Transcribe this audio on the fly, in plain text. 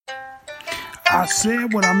I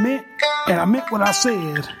said what I meant, and I meant what I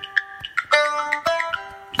said.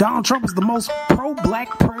 Donald Trump is the most pro-black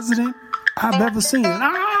president I've ever seen. And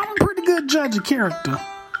I'm a pretty good judge of character.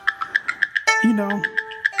 You know,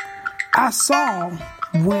 I saw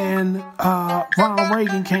when Ronald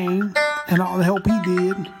Reagan came and all the help he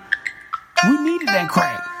did. We needed that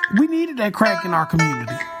crack. We needed that crack in our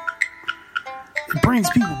community. It brings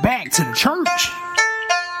people back to the church.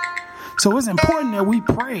 So it's important that we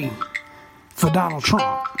pray for Donald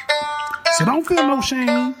Trump. So don't feel no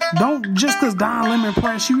shame. Don't, just because Don Lemon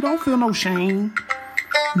press you, don't feel no shame.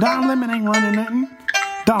 Don Lemon ain't running nothing.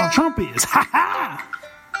 Donald Trump is. Ha ha!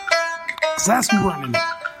 Because that's who running it.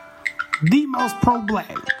 The most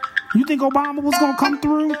pro-black. You think Obama was going to come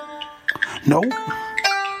through? Nope.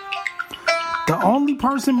 The only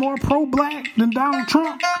person more pro-black than Donald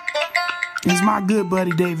Trump is my good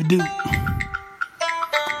buddy David Duke.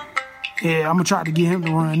 Yeah, I'm going to try to get him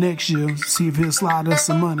to run next year, see if he'll slide us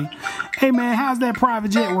some money. Hey, man, how's that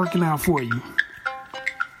private jet working out for you?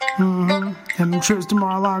 And them trips to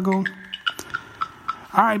Mar-a-Lago?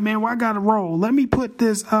 All right, man, well, I got to roll. Let me put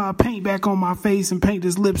this paint back on my face and paint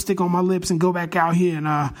this lipstick on my lips and go back out here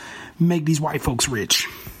and make these white folks rich.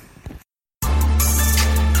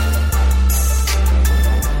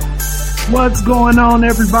 What's going on,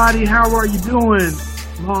 everybody? How are you doing?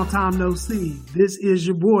 Long time no see. This is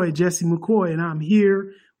your boy, Jesse McCoy, and I'm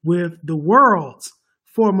here with the world's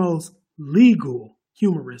foremost legal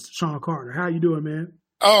humorist, Sean Carter. How you doing, man?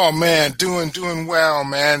 Oh, man, doing well,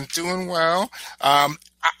 man. Doing well. I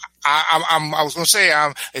was going to say,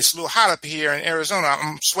 it's a little hot up here in Arizona.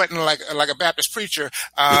 I'm sweating like a Baptist preacher.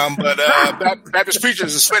 But Baptist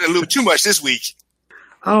preachers are sweating a little too much this week.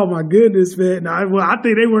 Oh my goodness, man. I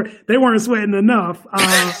think they weren't sweating enough.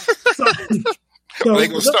 So they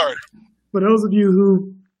gonna start. For those of you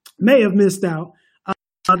who may have missed out,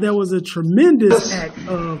 there was a tremendous act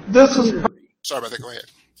of Sorry about that. Go ahead.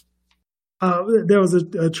 There was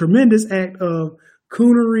a tremendous act of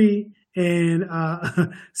coonery and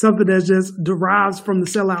something that just derives from the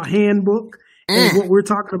Sellout Handbook. And what we're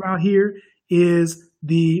talking about here is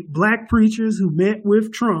the black preachers who met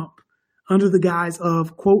with Trump under the guise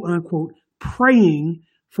of, quote unquote, praying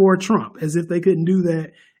for Trump, as if they couldn't do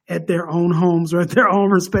that at their own homes or at their own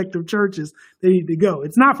respective churches. They need to go.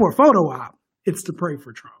 It's not for a photo op. It's to pray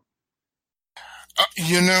for Trump.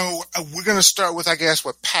 We're going to start with, I guess,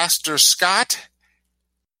 with Pastor Scott.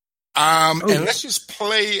 And let's just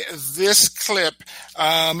play this clip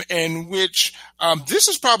in which this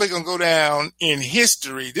is probably going to go down in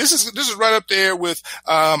history. This is right up there with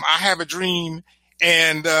I Have a Dream.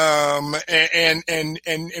 And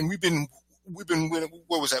we've been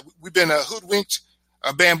what was that? We've been hoodwinked,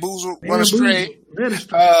 bamboozled, run astray.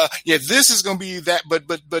 This is going to be that,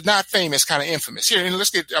 but not famous, kind of infamous. Here, and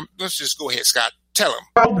let's just go ahead, Scott. Tell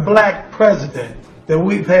him. Black president that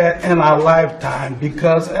we've had in our lifetime,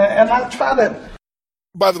 because, and I try to.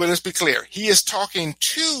 By the way, let's be clear. He is talking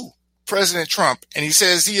to President Trump, and he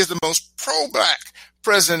says he is the most pro-black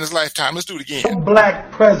president in his lifetime. Let's do it again.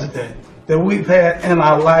 Black president that we've had in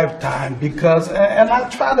our lifetime, because, and I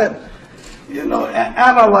try to,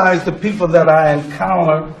 analyze the people that I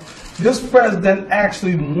encounter. This president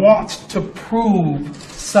actually wants to prove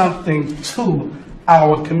something to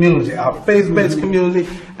our community, our faith-based community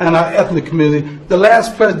and our ethnic community. The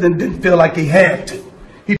last president didn't feel like he had to.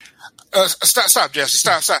 Stop, Jesse.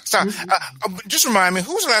 Stop. Just remind me,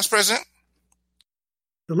 who was the last president?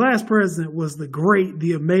 The last president was the great,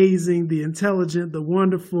 the amazing, the intelligent, the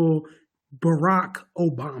wonderful Barack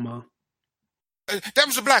Obama. That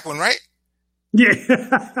was the black one, right? Yeah.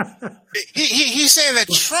 He's saying that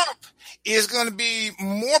Trump is going to be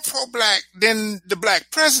more pro-black than the black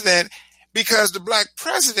president because the black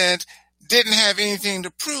president didn't have anything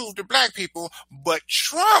to prove to black people, but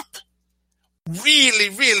Trump really,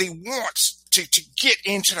 really wants to get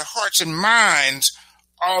into the hearts and minds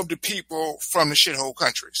of the people from the shithole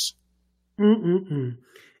countries. And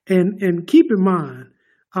keep in mind,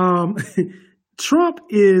 Trump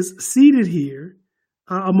is seated here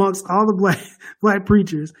amongst all the black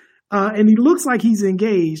preachers, and he looks like he's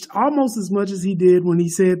engaged almost as much as he did when he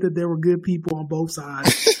said that there were good people on both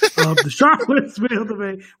sides of the Charlottesville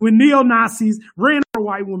debate, when neo-Nazis ran over a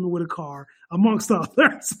white woman with a car, amongst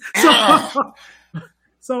others.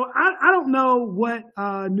 So I don't know what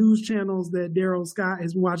news channels that Daryl Scott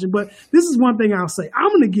is watching, but this is one thing I'll say. I'm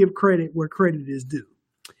going to give credit where credit is due.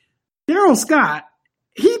 Daryl Scott,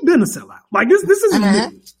 he's been a sellout. Like this isn't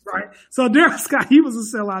news, right? So Daryl Scott, he was a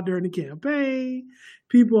sellout during the campaign.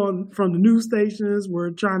 People from the news stations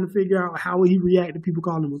were trying to figure out how he react to people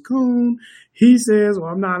calling him a coon. He says, well,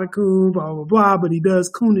 I'm not a coon, blah, blah, blah, but he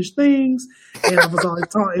does coonish things. And I was always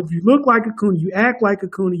taught, if you look like a coon, you act like a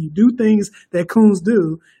coon, you do things that coons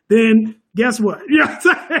do, then guess what? You know what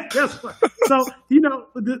I'm saying? Guess what? So,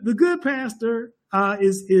 the good pastor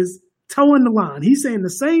is towing the line. He's saying the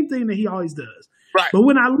same thing that he always does. Right. But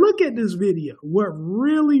when I look at this video, what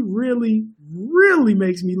really, really, really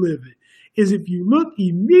makes me livid is if you look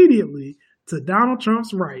immediately to Donald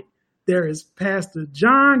Trump's right, there is Pastor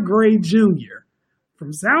John Gray Jr.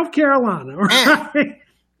 from South Carolina, right?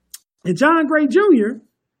 And John Gray Jr.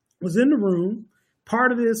 was in the room,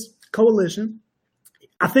 part of this coalition.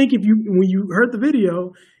 I think when you heard the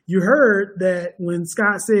video, you heard that when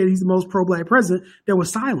Scott said he's the most pro-black president, there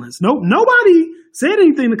was silence. Nobody said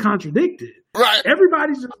anything to contradict it. Right.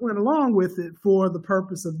 Everybody just went along with it for the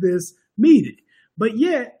purpose of this meeting. But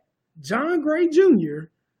yet, John Gray Jr.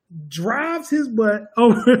 drives his butt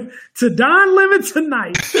over to Don Lemon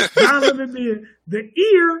tonight. Don Lemon being the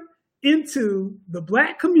ear into the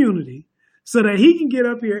black community so that he can get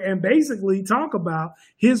up here and basically talk about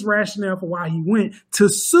his rationale for why he went to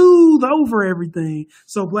soothe over everything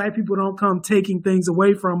so black people don't come taking things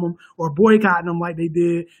away from them or boycotting them like they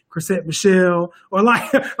did Chrisette Michele or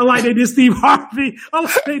like they did Steve Harvey or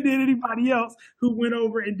like they did anybody else who went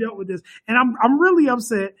over and dealt with this. And I'm really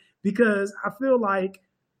upset because I feel like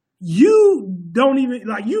you don't even,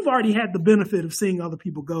 like, you've already had the benefit of seeing other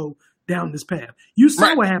people go down this path. You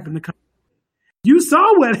saw what happened to You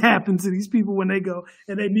saw what happened to these people when they go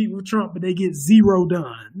and they meet with Trump, but they get zero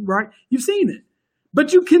done, right? You've seen it.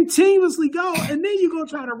 But you continuously go, and then you're going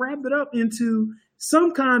to try to wrap it up into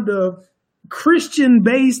some kind of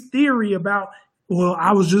Christian-based theory about, well,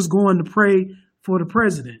 I was just going to pray for the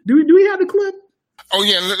president. Do we have the clip? Oh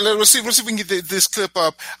yeah, let's see if we can get this clip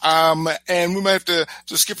up. And we might have to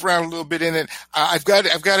skip around a little bit in it. I've got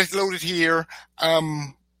it loaded here.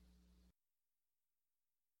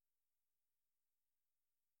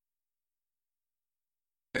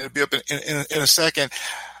 It'll be up in a second.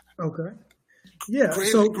 Okay. Yeah.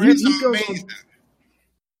 So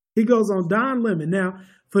he goes on Don Lemon. Now,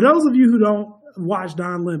 for those of you who don't watch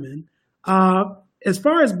Don Lemon, as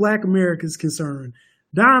far as Black America is concerned,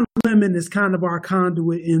 Don Lemon is kind of our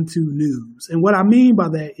conduit into news. And what I mean by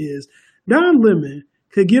that is Don Lemon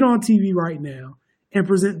could get on TV right now and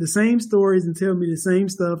present the same stories and tell me the same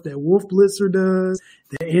stuff that Wolf Blitzer does,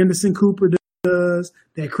 that Anderson Cooper does,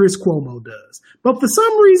 that Chris Cuomo does. But for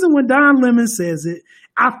some reason, when Don Lemon says it,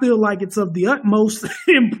 I feel like it's of the utmost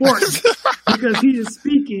importance because he is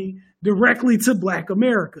speaking directly to Black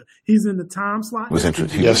America. He's in the time slot. He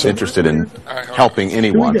was interested in helping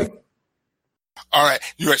anyone. All right,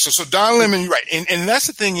 you're right. So Don Lemon, you're right, and that's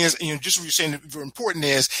the thing is, just what you're saying, very important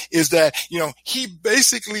is that he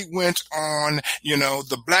basically went on,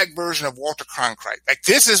 the black version of Walter Cronkite. Like,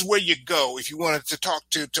 this is where you go if you wanted to talk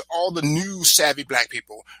to all the news savvy black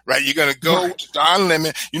people, right? You're gonna go to Don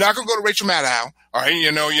Lemon. You're not gonna go to Rachel Maddow, all right?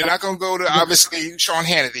 You're not gonna go to obviously Sean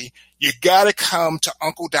Hannity. You gotta come to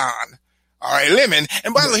Uncle Don. All right, Lemon.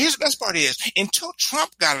 And by the way, here's the best part is, until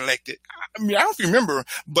Trump got elected, I don't know if you remember,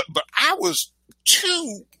 but I was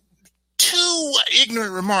two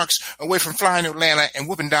ignorant remarks away from flying to Atlanta and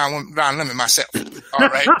whooping Don Lemon myself. All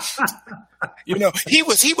right. He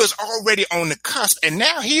was already on the cusp, and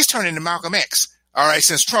now he's turning to Malcolm X. All right,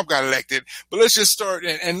 since Trump got elected. But let's just start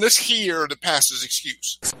and let's hear the pastor's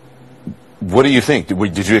excuse. What do you think?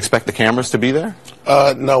 Did you expect the cameras to be there?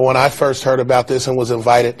 No, when I first heard about this and was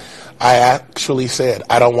invited, I actually said,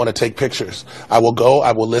 I don't want to take pictures. I will go,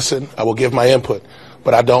 I will listen, I will give my input,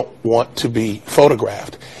 but I don't want to be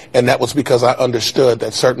photographed. And that was because I understood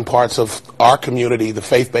that certain parts of our community, the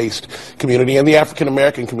faith-based community and the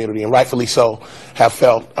African-American community, and rightfully so, have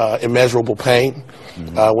felt immeasurable pain.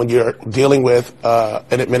 When you're dealing with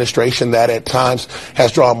an administration that at times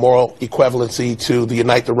has drawn moral equivalency to the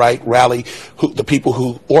Unite the Right rally, the people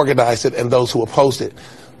who organized it and those who opposed it.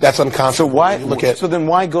 That's unconscionable. So then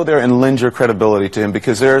why go there and lend your credibility to him?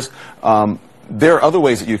 Because there are other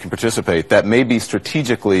ways that you can participate that may be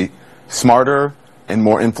strategically smarter and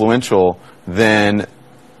more influential than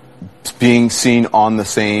being seen on the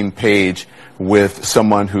same page with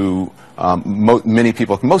someone who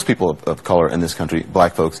most people of color in this country,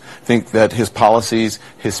 black folks, think that his policies,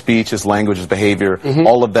 his speech, his language, his behavior,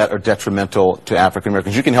 all of that are detrimental to African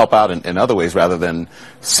Americans. You can help out in other ways rather than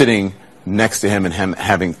sitting next to him and him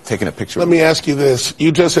having taken a picture. Let me ask you this.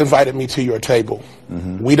 You just invited me to your table.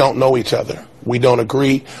 We don't know each other. We don't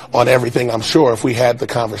agree on everything, I'm sure, if we had the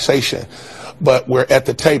conversation. But we're at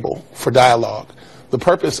the table for dialogue. The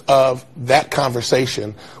purpose of that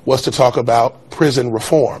conversation was to talk about prison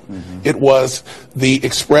reform. Mm-hmm. It was the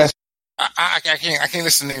express. I can't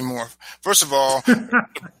listen anymore. First of all,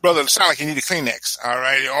 brother, sound like you need a Kleenex. All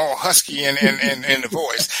right, you're all husky in the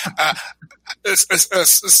voice.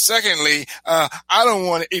 Secondly, I don't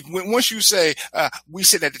want to. Once you say we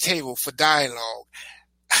sit at the table for dialogue,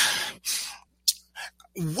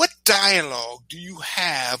 what dialogue do you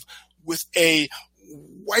have with a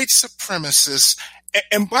white supremacist?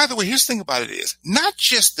 And by the way, here's the thing about it is not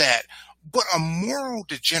just that, but a moral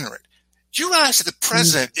degenerate. Do you realize that the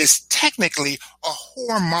president is technically a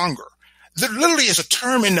whoremonger? There literally is a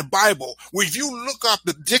term in the Bible where if you look up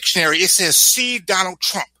the dictionary, it says "see Donald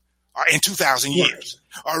Trump" in 2,000 years.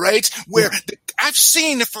 All right, where I've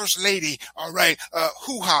seen the first lady, all right,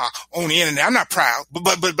 hoo-ha on the internet. I'm not proud, but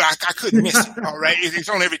I couldn't miss it. All right, it's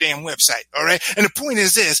on every damn website. All right, and the point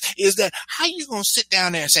is this: is that how you gonna sit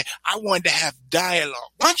down there and say, "I wanted to have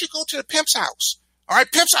dialogue"? Why don't you go to the pimp's house? All right,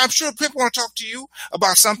 pimps, I'm sure Pimp want to talk to you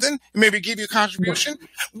about something, maybe give you a contribution.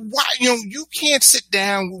 Why, you can't sit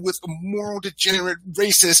down with a moral degenerate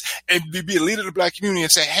racist and be a leader of the black community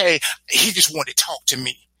and say, hey, he just wanted to talk to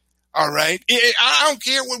me. All right. I don't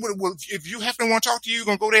care if you happen to want to talk to you, you're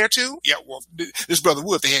going to go there too. Yeah. Well, this brother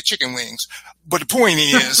would, they had chicken wings. But the point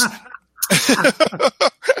is,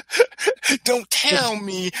 don't tell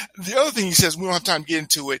me. The other thing he says, we don't have time to get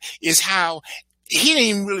into it, is how he didn't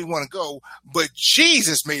even really want to go, but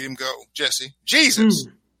Jesus made him go, Jesse. Jesus.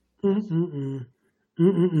 And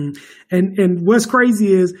what's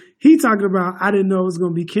crazy is he talking about, I didn't know it was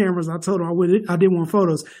going to be cameras. I told him I didn't want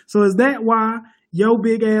photos. So is that why your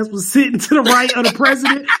big ass was sitting to the right of the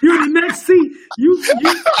president? You're in the next seat.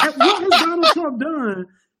 What has Donald Trump done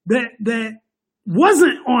that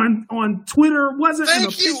wasn't on Twitter? Wasn't in a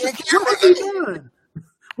picture? What has he done?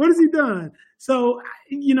 What has he done? So,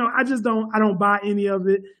 I don't buy any of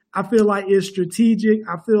it. I feel like it's strategic.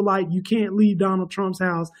 I feel like you can't leave Donald Trump's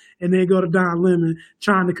house and then go to Don Lemon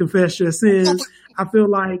trying to confess your sins. I feel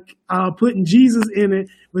like putting Jesus in it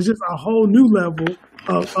was just a whole new level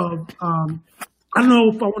of I don't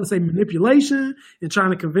know if I want to say manipulation and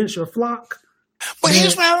trying to convince your flock. But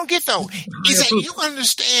here's what I don't get though, is that you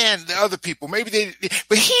understand the other people,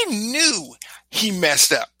 but he knew he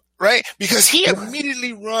messed up. Right? Because he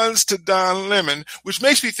immediately runs to Don Lemon, which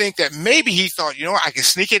makes me think that maybe he thought, I can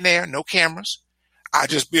sneak in there, no cameras. I'll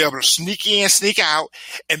just be able to sneak in, sneak out,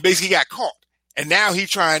 and basically got caught. And now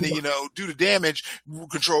he's trying to, do the damage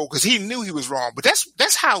control because he knew he was wrong. But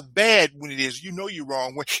that's how bad when it is, you're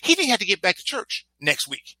wrong. When he didn't have to get back to church next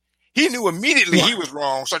week. He knew immediately he was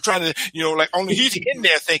wrong. So trying to, only he's in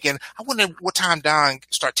there thinking, I wonder what time Don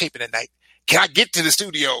start taping at night. Can I get to the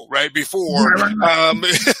studio before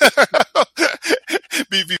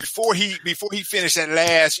he finished that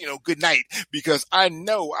last good night, because I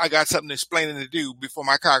know I got something explaining to do before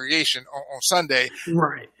my congregation on Sunday.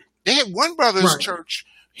 Right. They had one brother's church.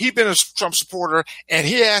 He'd been a Trump supporter, and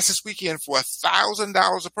he asked this weekend for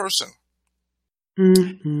 $1,000 a person.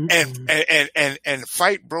 Mm-hmm. And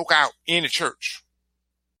fight broke out in the church.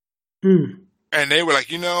 And they were like,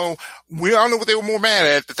 we don't know what they were more mad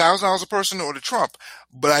at, the $1,000 a person or the Trump.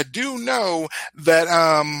 But I do know that,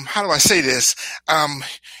 how do I say this?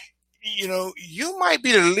 You might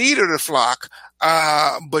be the leader of the flock,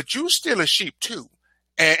 but you still a sheep too.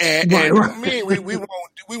 And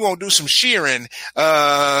we won't do some shearing,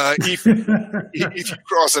 if you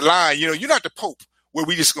cross the line. You're not the Pope where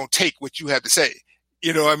we just gonna take what you have to say.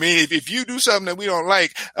 If you do something that we don't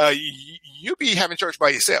like, you be having church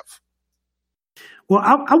by yourself. Well,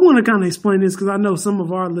 I want to kind of explain this because I know some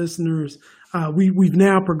of our listeners, we've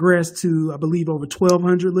now progressed to, I believe, over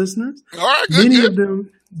 1,200 listeners. All right, many of them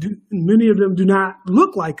do not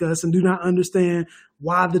look like us and do not understand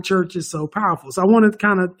why the church is so powerful. So I want to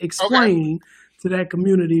kind of explain to that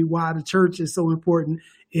community why the church is so important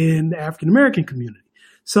in the African American community.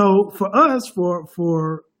 So for us,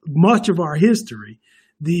 for much of our history,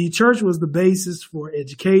 the church was the basis for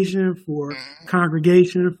education, for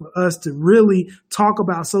congregation, for us to really talk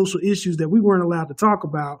about social issues that we weren't allowed to talk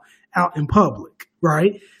about out in public,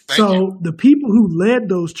 right? So the people who led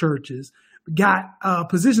those churches got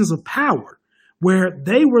positions of power where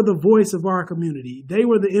they were the voice of our community. They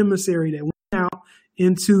were the emissary that went out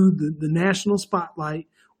into the national spotlight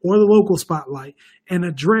or the local spotlight and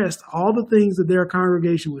addressed all the things that their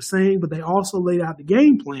congregation was saying, but they also laid out the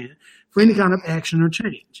game plan for any kind of action or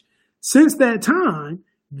change. Since that time,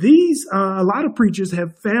 a lot of preachers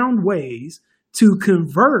have found ways to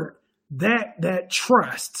convert that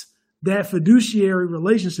trust, that fiduciary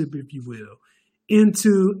relationship, if you will,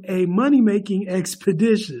 into a money-making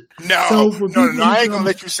expedition. No, I ain't gonna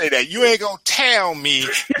let you say that. You ain't gonna tell me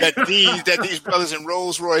that these brothers in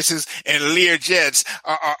Rolls Royces and Lear jets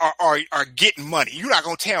are getting money. You're not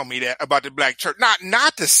gonna tell me that about the black church,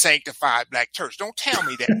 not the sanctified black church. Don't tell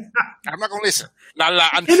me that. I'm not gonna listen.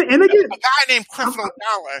 And again, a guy named Creflo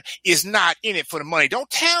Dollar is not in it for the money. Don't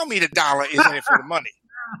tell me the dollar is in it for the money.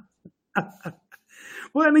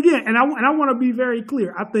 Well, and again, and I want to be very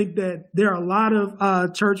clear. I think that there are a lot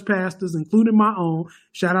of church pastors, including my own.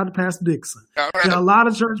 Shout out to Pastor Dixon. Right. There are a lot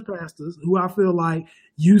of church pastors who I feel like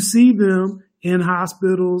you see them in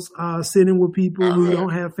hospitals, sitting with people who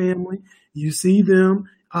don't have family. You see them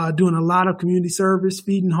doing a lot of community service,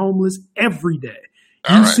 feeding homeless every day.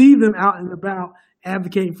 You see them out and about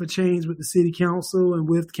advocating for change with the city council and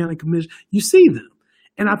with the county commission. You see them.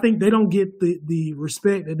 And I think they don't get the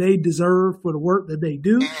respect that they deserve for the work that they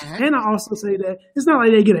do. Mm-hmm. And I also say that it's not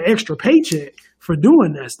like they get an extra paycheck for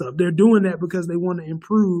doing that stuff. They're doing that because they want to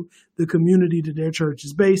improve the community that their church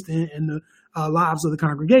is based in and the lives of the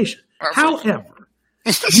congregation. However,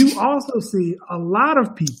 you also see a lot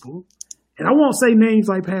of people, and I won't say names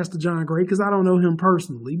like Pastor John Gray because I don't know him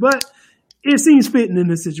personally, but it seems fitting in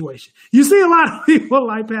this situation. You see a lot of people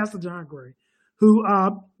like Pastor John Gray who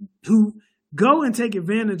go and take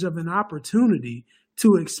advantage of an opportunity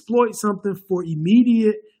to exploit something for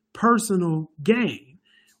immediate personal gain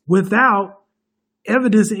without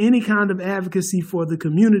evidence of any kind of advocacy for the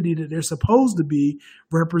community that they're supposed to be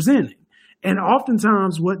representing. And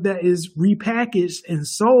oftentimes what that is repackaged and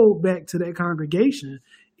sold back to that congregation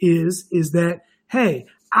is that, hey,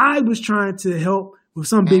 I was trying to help with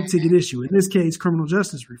some big ticket issue, in this case, criminal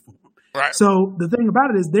justice reform. Right. So the thing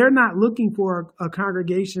about it is they're not looking for a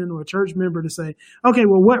congregation or a church member to say, okay,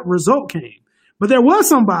 well, what result came? But there was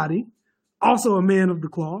somebody, also a man of the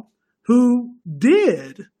cloth, who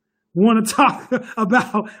did want to talk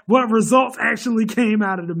about what results actually came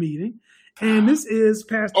out of the meeting. And this is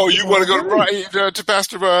Pastor. Oh, you want to go to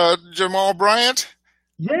Pastor Jamal Bryant?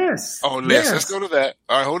 Yes. Oh, let's go to that.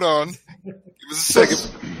 All right, hold on. Give us a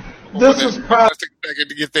second. This is probably a second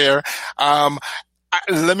to get there.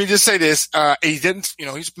 Let me just say this. He didn't,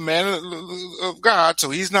 he's a man of God, so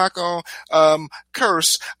he's not going to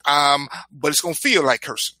curse, but it's going to feel like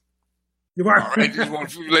cursing. All right. I just want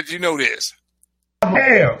to let you know this. I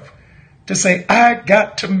have to say, I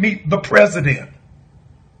got to meet the president.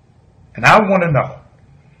 And I want to know,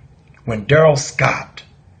 when Darrell Scott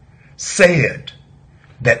said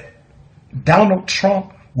that Donald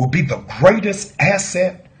Trump will be the greatest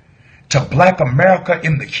asset to Black America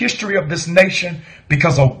in the history of this nation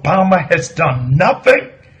because Obama has done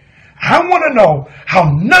nothing, I want to know how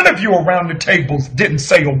none of you around the tables didn't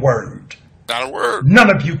say a word. Not a word.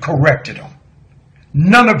 None of you corrected him.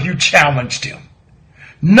 None of you challenged him.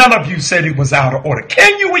 None of you said he was out of order.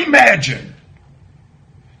 Can you imagine?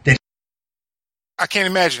 I can't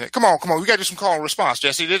imagine it. Come on. We got to do some call and response,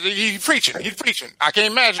 Jesse. He's preaching. I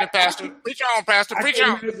can't imagine it, Pastor. Preach on, Pastor. Preach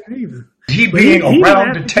on. He being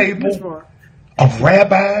around the table of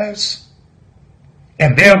rabbis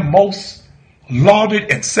and their most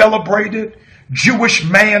lauded and celebrated Jewish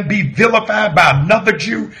man be vilified by another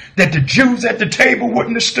Jew, that the Jews at the table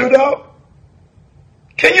wouldn't have stood up?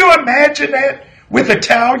 Can you imagine that? With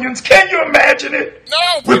Italians, can you imagine it?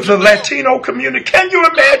 No. With the Latino community, can you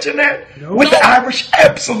imagine that? No. With the Irish,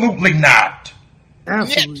 absolutely not.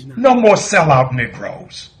 Absolutely not. No more sellout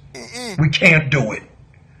Negroes. We can't do it.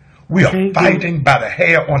 We are fighting by the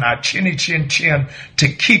hair on our chinny chin chin to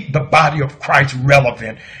keep the body of Christ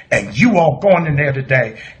relevant. And you all going in there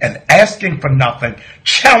today and asking for nothing,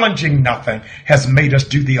 challenging nothing, has made us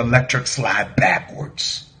do the electric slide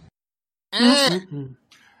backwards.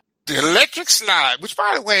 The electric slide, which,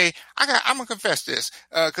 by the way, I'm gonna confess this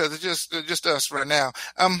because it's just us right now.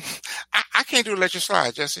 I can't do electric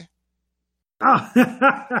slide, Jesse. Oh.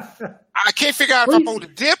 I can't figure out if I'm supposed to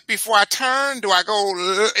dip before I turn. Do I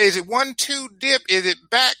go? Is it 1-2 dip? Is it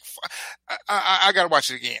back? I gotta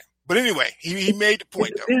watch it again. But anyway, he made the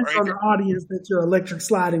point. It depends on the audience that you're electric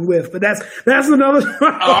sliding with, but that's another.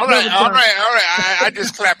 All right. I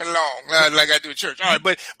just clap along like I do at church. All right,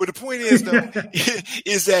 but the point is though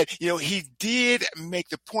is that he did make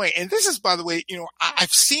the point, and this is, by the way,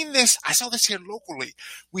 I've seen this. I saw this here locally.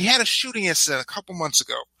 We had a shooting incident a couple months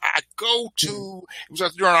ago. I go to it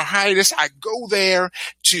was during our hiatus. I go there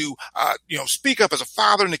to speak up as a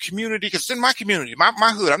father in the community because it's in my community, my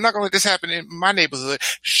hood. I'm not going to let this happen in my neighborhood.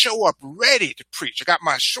 Show show up ready to preach. I got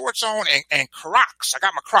my shorts on and Crocs. I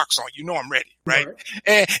got my Crocs on. You know I'm ready, right?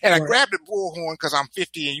 And I grabbed the bullhorn because I'm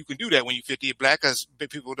 50, and you can do that when you're 50 and black, because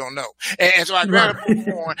people don't know. And so I grabbed a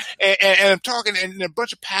bullhorn and I'm talking, and a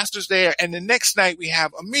bunch of pastors there. And the next night we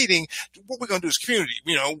have a meeting. What we're going to do is community.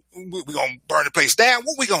 You know, we're going to burn the place down.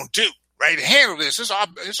 What we going to do? Right, to handle this.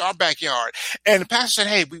 It's our backyard. And the pastor said,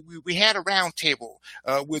 hey, we had a round table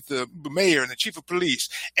with the mayor and the chief of police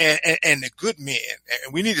and the good men.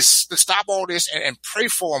 And we need to stop all this and pray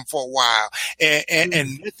for them for a while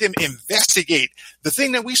and let them investigate the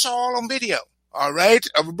thing that we saw all on video. All right,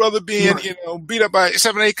 of a brother being, beat up by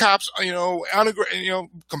 7 or 8 cops,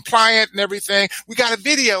 compliant and everything. We got a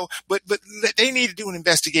video, but they need to do an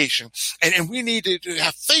investigation, and we need to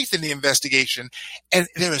have faith in the investigation. And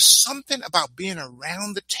there is something about being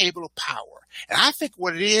around the table of power, and I think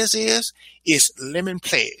what it is lemon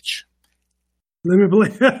pledge.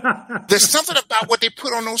 There's something about what they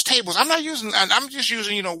put on those tables. I'm just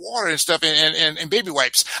using, water and stuff and baby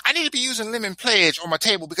wipes. I need to be using lemon pledge on my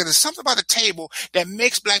table because there's something about the table that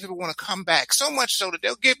makes black people want to come back, so much so that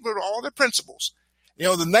they'll get rid of all their principles.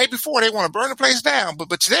 The night before they want to burn the place down, but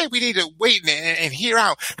today we need to wait and hear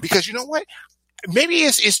out, because you know what? Maybe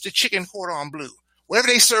it's the chicken cordon bleu, whatever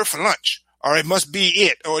they serve for lunch. Or it must be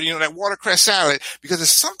it, or, that watercress salad, because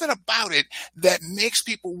there's something about it that makes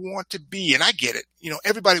people want to be, and I get it.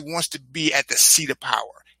 Everybody wants to be at the seat of power,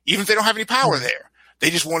 even if they don't have any power there. They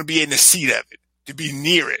just want to be in the seat of it, to be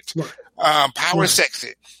near it. Power is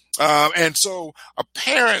sexy. And so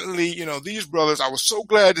apparently, these brothers, I was so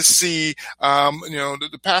glad to see,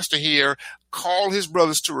 the pastor here call his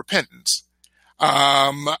brothers to repentance. Do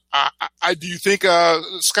you think,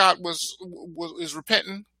 Scott is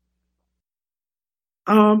repenting?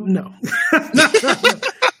 No.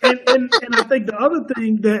 and I think the other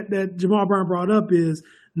thing that Jamal Brown brought up is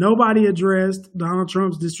nobody addressed Donald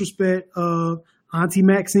Trump's disrespect of Auntie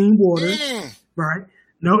Maxine Waters, right?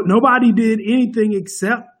 Nobody did anything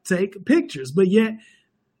except take pictures, but yet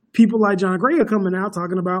people like John Gray are coming out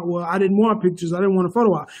talking about, well, I didn't want pictures, I didn't want a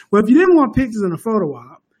photo op. Well, if you didn't want pictures in a photo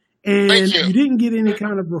op, and you didn't get any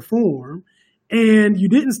kind of reform, and you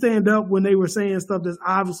didn't stand up when they were saying stuff that's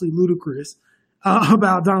obviously ludicrous,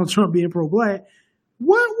 about Donald Trump being pro-black,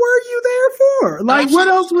 what were you there for? Like, what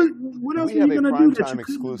else were you going to do that you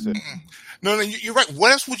exclusive? No, you're right.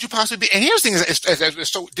 What else would you possibly be? And here's the thing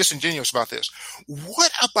that's so disingenuous about this.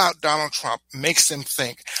 What about Donald Trump makes them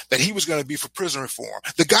think that he was going to be for prison reform?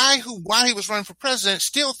 The guy who, while he was running for president,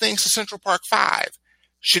 still thinks the Central Park 5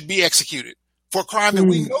 should be executed for a crime that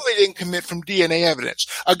we know they didn't commit from DNA evidence.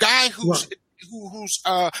 A guy whose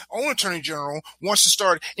own attorney general wants to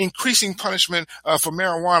start increasing punishment for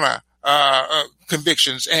marijuana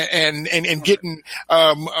convictions and getting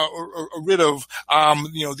rid of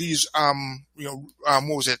these what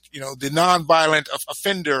was it, the nonviolent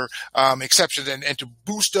offender exceptions and to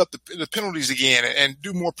boost up the penalties again and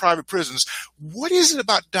do more private prisons. What is it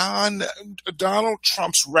about Donald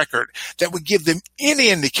Trump's record that would give them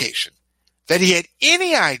any indication that he had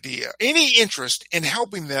any idea, any interest in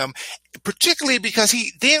helping them, particularly because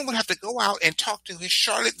he then would have to go out and talk to his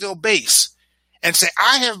Charlottesville base and say,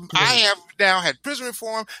 I have now had prison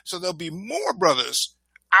reform, so there'll be more brothers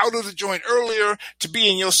out of the joint earlier to be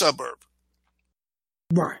in your suburb.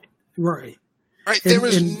 Right. There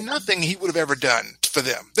is nothing he would have ever done for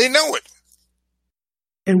them. They know it.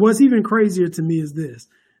 And what's even crazier to me is this.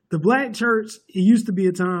 The black church, it used to be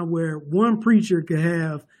a time where one preacher could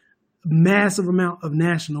have massive amount of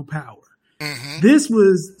national power. This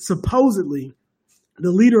was supposedly the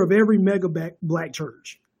leader of every mega black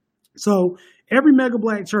church. So every mega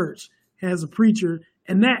black church has a preacher,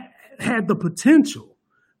 and that had the potential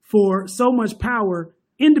for so much power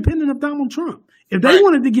independent of Donald Trump. If they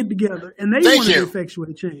wanted to get together and they wanted to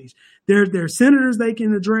effectuate change, there are senators they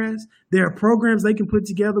can address. There are programs they can put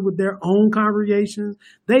together with their own congregations.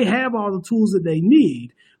 They have all the tools that they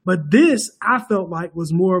need. But this, I felt like,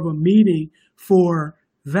 was more of a meeting for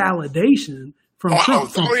validation from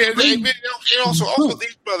Trump. Also,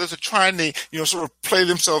 these brothers are trying to, sort of play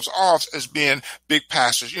themselves off as being big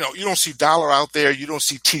pastors. You don't see Dollar out there. You don't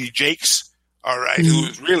see T.D. Jakes, all right, who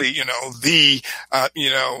is really, the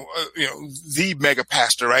mega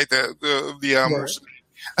pastor, right?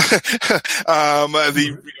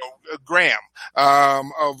 Graham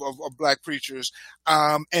of black preachers,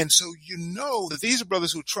 and so that these are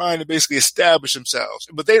brothers who are trying to basically establish themselves,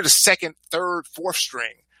 but they're the second, third, fourth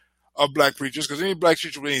string of black preachers, because any black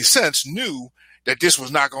preacher with any sense knew that this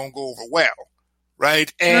was not going to go over well,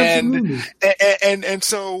 right? And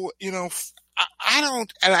so I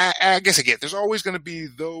don't, and I guess again, there's always going to be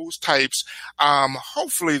those types.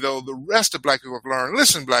 Hopefully though, the rest of black people have learned,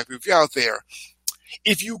 listen, black people, if you're out there,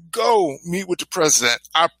 if you go meet with the president,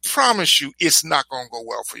 I promise you it's not going to go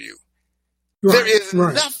well for you. Right, there is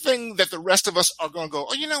nothing that the rest of us are going to go,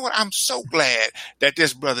 oh, you know what? I'm so glad that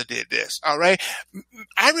this brother did this. All right.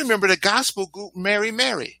 I remember the gospel group Mary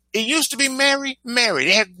Mary. It used to be Mary Mary.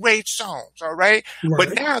 They had great songs. All right.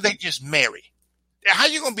 But now they just Mary. How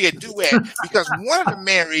you going to be a duet? Because one of the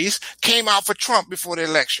Marys came out for Trump before the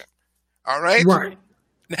election. All right. Right.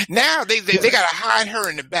 Now they got to hide her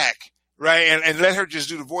in the back. Right, and let her just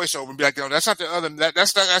do the voiceover and be like, no, that's not the other.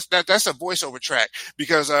 That's a voiceover track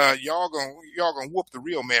because y'all gonna whoop the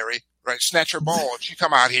real Mary, right? Snatch her ball and she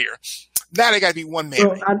come out here. Now they got to be one Mary.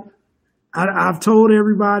 So I've told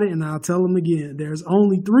everybody, and I'll tell them again. There's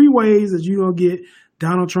only 3 ways that you're gonna get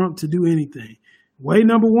Donald Trump to do anything. Way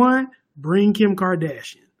number 1, bring Kim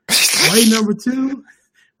Kardashian. Way number 2,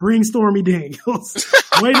 bring Stormy Daniels.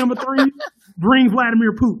 Way number 3, bring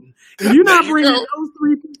Vladimir Putin. If you're not bringing those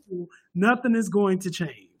 3 people, nothing is going to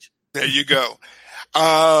change. There you go.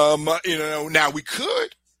 Now we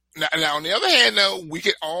could. Now on the other hand, though, we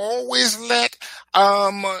could always let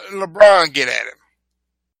LeBron get at him.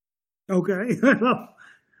 Okay,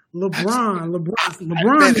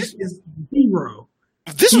 LeBron is the hero.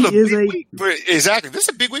 This was a big week. Exactly. This is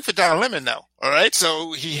a big week for Don Lemon, though. All right,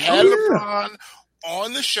 so he had LeBron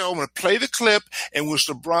on the show. I'm going to play the clip in which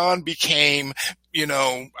LeBron became, he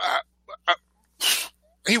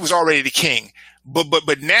was already the king,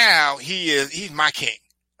 but now he's my king.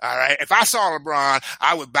 All right. If I saw LeBron,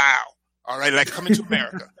 I would bow. All right. Like coming to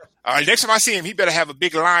America. All right. Next time I see him, he better have a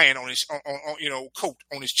big lion on his, coat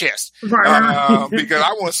on his chest. Because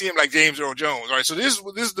I want to see him like James Earl Jones. All right. So this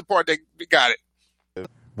is the part that got it.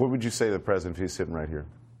 What would you say to the president if he's sitting right here?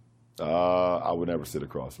 I would never sit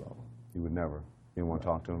across from him. You would never? You want to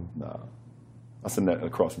talk to him? Nah. I sit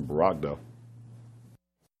across from Barack, though.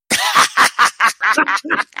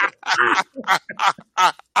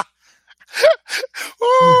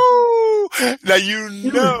 Ooh.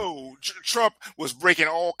 Now Trump was breaking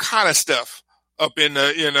all kind of stuff up in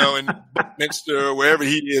in Buckminster, wherever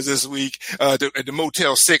he is this week, at the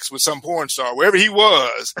Motel 6 with some porn star, wherever he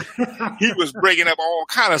was breaking up all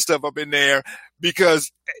kind of stuff up in there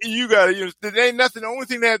because there ain't nothing. The only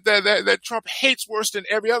thing that Trump hates worse than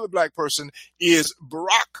every other black person is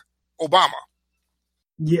Barack Obama.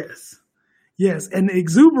 Yes, and the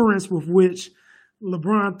exuberance with which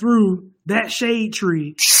LeBron threw that shade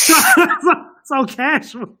tree so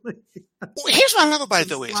casually. Here's what I love about it,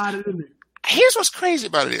 though, here's what's crazy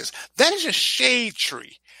about it is that is a shade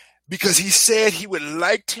tree because he said he would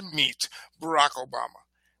like to meet Barack Obama.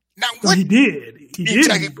 Now, he did.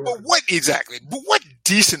 Exactly. But what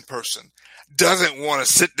decent person doesn't want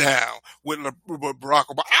to sit down with Barack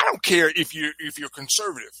Obama? I don't care if you're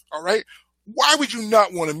conservative, all right? Why would you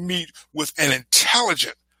not want to meet with an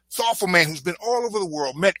intelligent, thoughtful man who's been all over the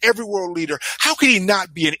world, met every world leader? How could he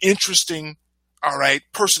not be an interesting,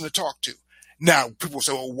 person to talk to? Now, people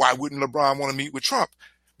say, well, why wouldn't LeBron want to meet with Trump?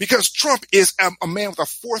 Because Trump is a man with a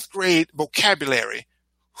 4th grade vocabulary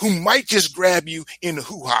who might just grab you in the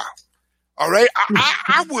hoo-ha. All right?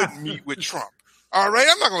 I wouldn't meet with Trump. All right?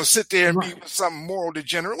 I'm not going to sit there and meet with some moral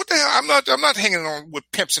degenerate. What the hell? I'm not hanging on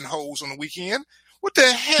with pimps and hoes on the weekend. What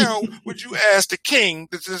the hell would you ask the king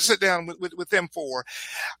to sit down with them for?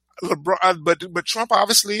 LeBron, but Trump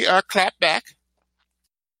obviously clapped back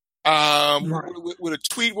with a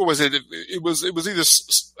tweet. What was it? It was either,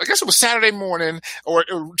 I guess it was Saturday morning or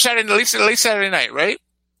Saturday, late Saturday night, right?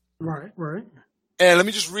 Right. And let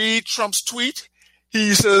me just read Trump's tweet.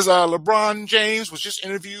 He says, LeBron James was just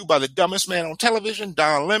interviewed by the dumbest man on television,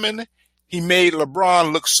 Don Lemon. He made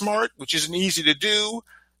LeBron look smart, which isn't easy to do.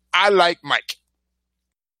 I like Mike.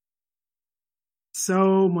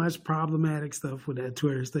 So much problematic stuff with that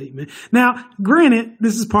Twitter statement. Now, granted,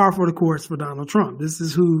 this is par for the course for Donald Trump. This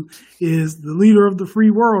is who is the leader of the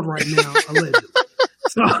free world right now, allegedly.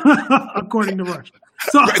 So, according to Russia.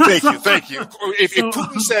 So, thank you. If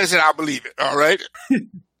Putin says it, I'll believe it. All right.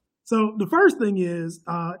 So the first thing is,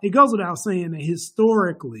 it goes without saying that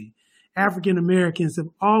historically, African Americans have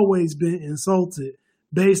always been insulted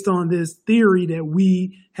based on this theory that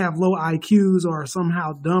we have low IQs or are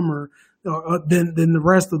somehow dumber than the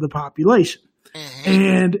rest of the population. Mm-hmm.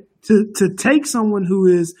 And to take someone who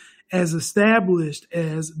is as established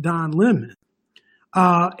as Don Lemon,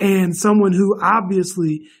 and someone who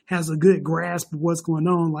obviously has a good grasp of what's going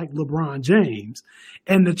on, like LeBron James,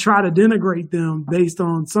 and to try to denigrate them based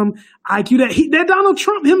on some IQ that Donald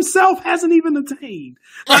Trump himself hasn't even attained.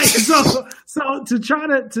 Like, so to try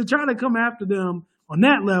to come after them on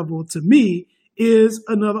that level, to me, is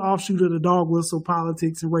another offshoot of the dog whistle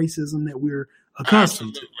politics and racism that we're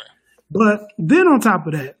accustomed to. But then on top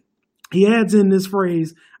of that, he adds in this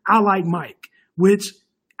phrase, "I like Mike," which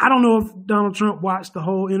I don't know if Donald Trump watched the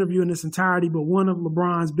whole interview in its entirety, but one of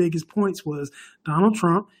LeBron's biggest points was Donald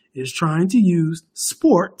Trump is trying to use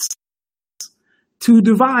sports to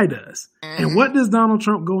divide us. And what does Donald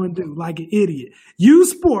Trump go and do like an idiot?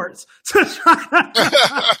 Use sports to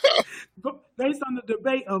try based on the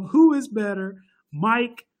debate of who is better,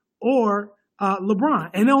 Mike or LeBron.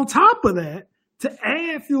 And on top of that, to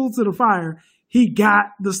add fuel to the fire, he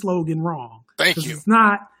got the slogan wrong. Thank you. It's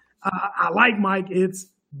not, I like Mike, it's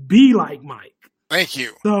be like Mike. Thank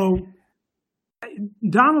you. So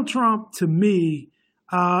Donald Trump, to me,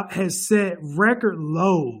 has set record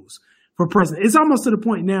lows for president. It's almost to the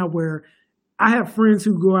point now where I have friends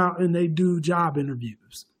who go out and they do job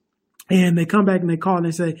interviews. And they come back and they call and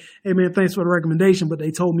they say, "Hey, man, thanks for the recommendation, but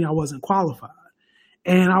they told me I wasn't qualified."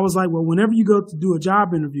 And I was like, well, whenever you go to do a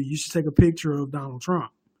job interview, you should take a picture of Donald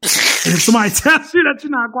Trump. And if somebody tells you that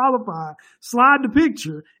you're not qualified, slide the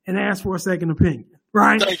picture and ask for a second opinion,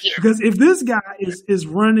 right? Because if this guy is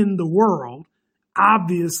running the world,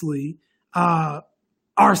 obviously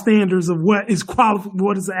our standards of what is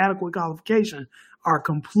an adequate qualification are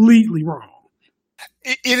completely wrong.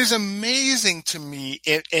 It is amazing to me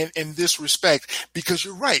in this respect, because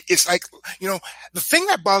you're right. It's like, the thing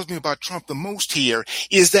that bothers me about Trump the most here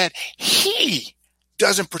is that he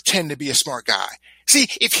doesn't pretend to be a smart guy. See,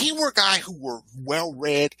 if he were a guy who were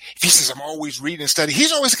well-read, if he says, "I'm always reading and studying,"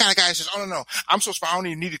 he's always the kind of guy who says, "Oh, no, I'm so smart, I don't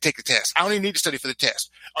even need to take the test. I don't even need to study for the test.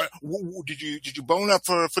 Did you bone up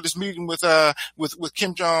for this meeting with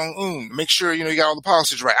Kim Jong-un? Make sure, you got all the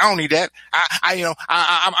policies right. I don't need that. I'm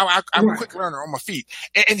a quick learner on my feet."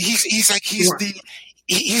 And he's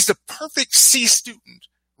the perfect C student.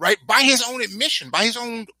 Right? By his own admission, by his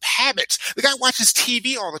own habits. The guy watches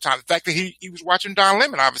TV all the time. The fact that he was watching Don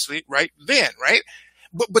Lemon, obviously, right then, right?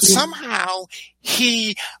 But somehow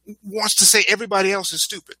he wants to say everybody else is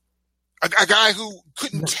stupid. A guy who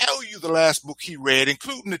couldn't tell you the last book he read,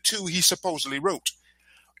 including the 2 he supposedly wrote,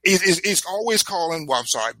 is always calling,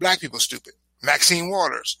 black people stupid. Maxine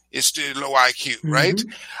Waters is still low IQ, right?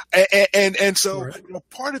 And so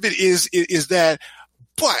part of it is that,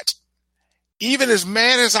 but even as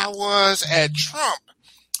mad as I was at Trump,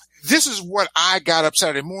 this is what I got up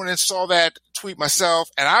Saturday morning, saw that tweet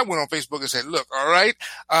myself, and I went on Facebook and said, "Look, all right,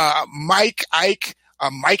 Mike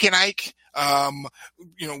and Ike,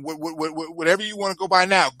 whatever you want to go by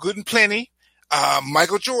now, good and plenty.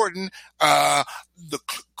 Michael Jordan, the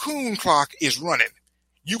coon clock is running.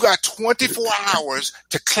 You got 24 hours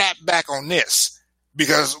to clap back on this."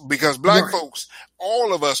 Because black folks,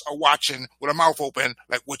 all of us are watching with our mouth open,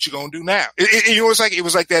 like, what you gonna do now? It was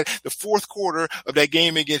like that, the fourth quarter of that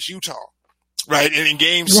game against Utah, right? And in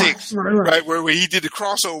game 6, right, where he did the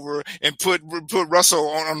crossover and put Russell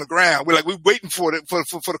on the ground. We're waiting for the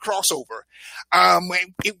crossover.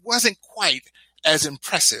 It wasn't quite as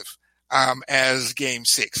impressive, as game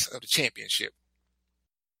 6 of the championship.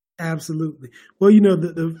 Absolutely. Well,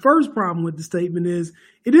 the first problem with the statement is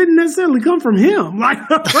it didn't necessarily come from him. Like,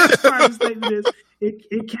 the first part of the statement is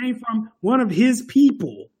it came from one of his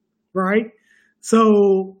people, right?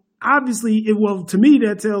 So obviously, to me,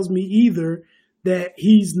 that tells me either that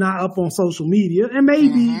he's not up on social media, and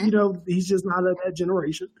maybe, he's just not of that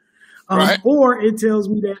generation, or it tells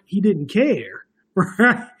me that he didn't care,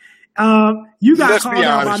 right? You got Let's called be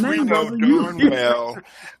out honest. by name.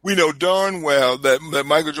 We know darn well that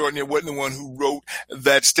Michael Jordan wasn't the one who wrote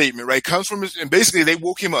that statement, right? Comes from and basically they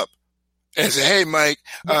woke him up and said, "Hey, Mike,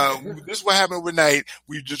 this is what happened overnight.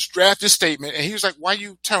 We just drafted this statement." And he was like, "Why are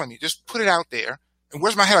you telling me? Just put it out there. And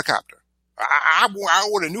where's my helicopter? I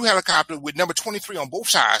ordered a new helicopter with number 23 on both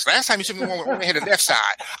sides. Last time you said we only had the left side.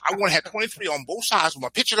 I want to have 23 on both sides with my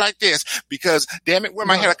picture like this because, damn it, where's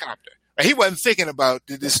my helicopter?" He wasn't thinking about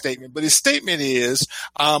this statement, but his statement is,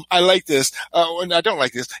 I like this, and I don't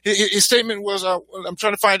like this. His statement was, I'm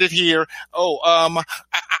trying to find it here.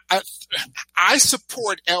 I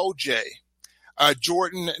support LJ.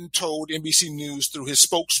 Jordan told NBC News through his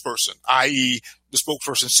spokesperson, i.e. the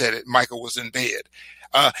spokesperson said it, Michael was in bed.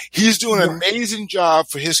 He's doing an amazing job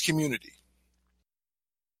for his community.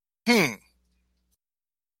 I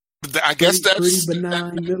guess that's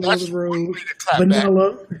benign, middle of the road,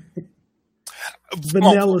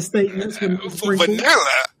 vanilla statements.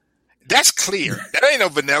 Vanilla? That's clear. That ain't no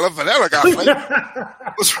vanilla. Vanilla got flavor.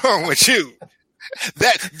 What's wrong with you?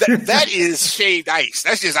 That is shaved ice.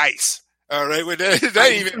 That's just ice. All right, well, that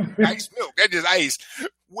ain't even ice milk. That's just ice.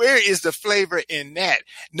 Where is the flavor in that?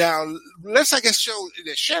 Now, let's, I guess, show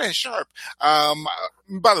that Shannon Sharpe.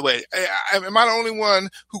 By the way, am I the only one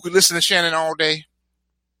who could listen to Shannon all day?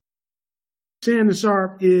 Shannon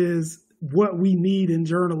Sharpe is what we need in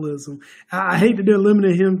journalism. I hate that they're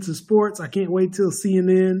limiting him to sports. I can't wait till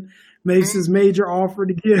CNN makes his major offer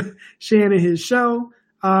to give Shannon his show.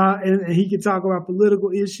 And he can talk about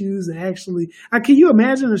political issues and actually, can you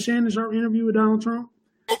imagine a Shannon Sharpe interview with Donald Trump?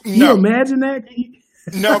 Can you imagine that?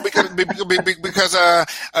 No, because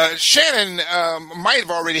Shannon might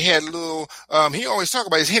have already had a little. He always talk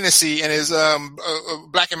about his Hennessy and his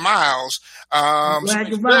Black and Miles. Black so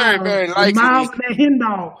and Miles, very likely. Miles and that hen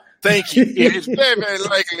dog. Thank you. It's very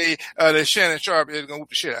likely that Shannon Sharpe is going to whoop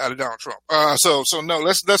the shit out of Donald Trump. So no,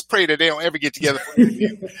 let's pray that they don't ever get together for an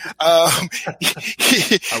interview.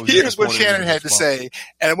 Here's what Shannon had to say,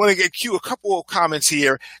 and I want to cue a couple of comments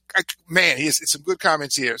here. Man, it's some good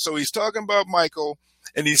comments here. So he's talking about Michael,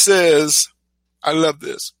 and he says, "I love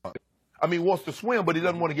this." I mean, he wants to swim, but he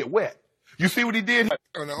doesn't want to get wet. You see what he did?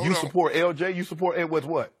 You support LJ. You support Edwards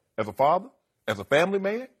what? As a father? As a family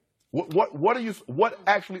man? What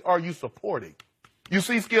actually are you supporting? You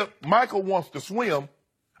see, Skip, Michael wants to swim,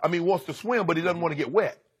 but he doesn't want to get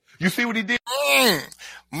wet. You see what he did?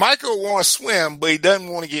 Michael wants to swim, but he doesn't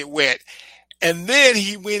want to get wet. And then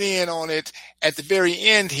he went in on it at the very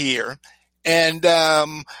end here and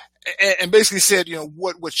basically said,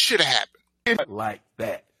 what should have happened. Like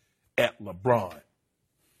that at LeBron.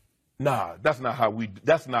 Nah, that's not how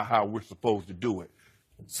we're supposed to do it.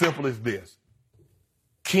 Simple as this.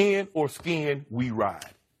 Kin or skin, we ride.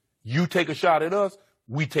 You take a shot at us,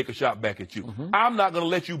 we take a shot back at you. Mm-hmm. I'm not going to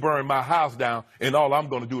let you burn my house down, and all I'm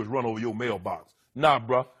going to do is run over your mailbox. Nah,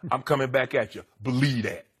 bro, I'm coming back at you. Believe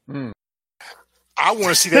that. I want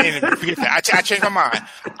to see that interview. Forget that. I changed my mind.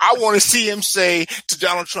 I want to see him say to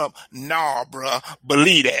Donald Trump, "Nah, bro,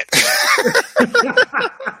 believe that."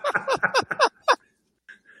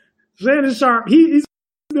 Shannon Sharpe, he's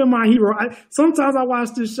been my hero. Sometimes I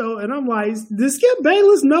watch this show and I'm like, did Skip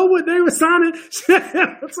Bayless know what they were signing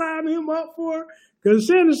him up for? Because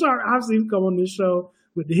Shannon Sharpe obviously come on this show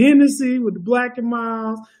with the Hennessy, with the Black and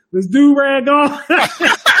Miles, this do-rag on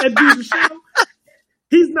and do the show.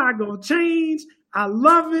 He's not going to change. I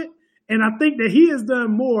love it. And I think that he has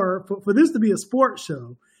done more for this to be a sports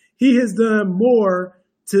show. He has done more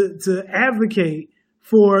to advocate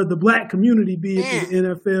for the black community, be it the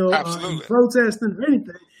NFL, protesting or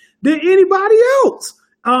anything, than anybody else.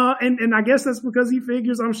 And I guess that's because he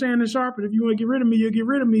figures I'm Shannon Sharpe, and if you want to get rid of me, you'll get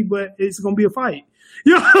rid of me, but it's going to be a fight.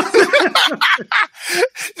 You know?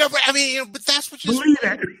 No, but I mean, but that's what you're Believe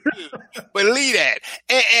that. Believe that.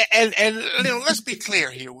 And let's be clear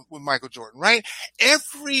here with Michael Jordan, right?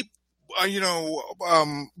 Every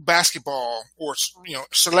basketball or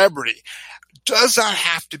celebrity does not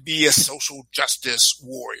have to be a social justice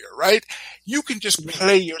warrior, right? You can just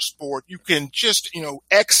play your sport. You can just,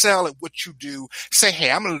 excel at what you do. Say,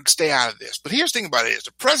 hey, I'm going to stay out of this. But here's the thing about it is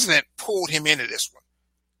the president pulled him into this one,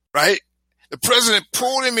 right? The president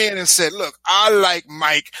pulled him in and said, look, I like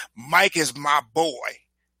Mike. Mike is my boy.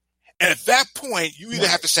 And at that point, you either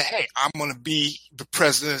have to say, hey, I'm going to be the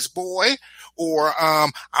president's boy, or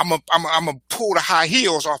I'm going to pull the high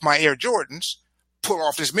heels off my Air Jordans, pull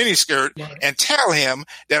off this miniskirt, and tell him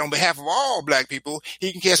that on behalf of all black people,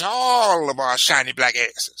 he can kiss all of our shiny black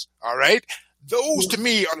asses. All right? Those to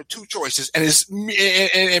me are the two choices.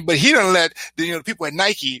 But he didn't let the people at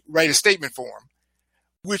Nike write a statement for him,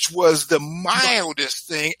 which was the mildest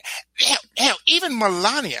thing. Hell, even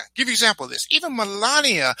Melania, give you an example of this. Even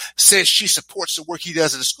Melania says she supports the work he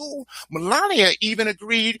does at the school. Melania even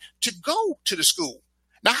agreed to go to the school.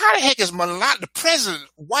 Now, how the heck is Melania, the president's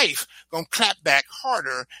wife, going to clap back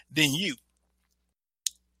harder than you?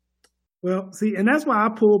 Well, see, and that's why I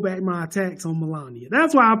pull back my attacks on Melania.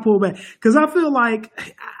 That's why I pull back. Because I feel like,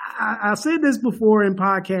 I said this before in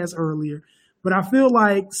podcasts earlier, but I feel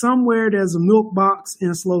like somewhere there's a milk box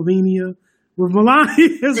in Slovenia where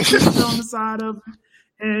Melania is just on the side of it.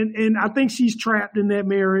 And I think she's trapped in that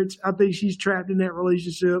marriage. I think she's trapped in that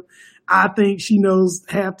relationship. I think she knows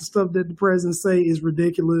half the stuff that the president say is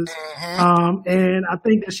ridiculous. And I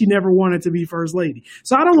think that she never wanted to be first lady.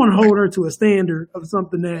 So I don't want to hold her to a standard of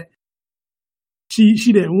something that she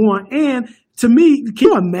didn't want. And to me, can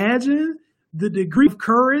you imagine the degree of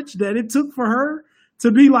courage that it took for her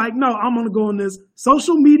to be like, no, I'm going to go on this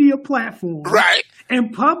social media platform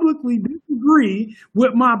and publicly disagree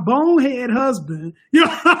with my bonehead husband, you know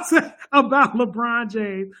what I'm saying, about LeBron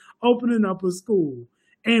James opening up a school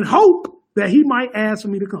and hope that he might ask for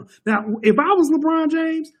me to come. Now, if I was LeBron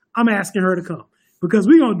James, I'm asking her to come because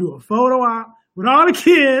we're going to do a photo op with all the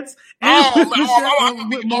kids. And I'm gonna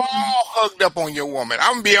be all hugged up on your woman.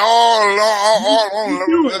 I'm gonna be all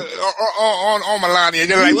on Melania.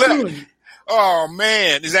 They're like, look. Oh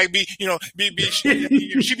man, is that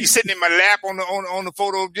she be sitting in my lap on the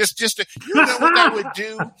photo just to, you know what that would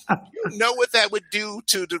do? You know what that would do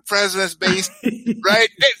to the president's base, right?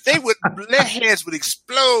 Their heads would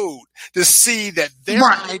explode to see that their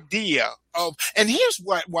idea of, and here's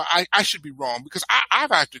why I should be wrong, because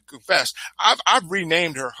I've had to confess, I've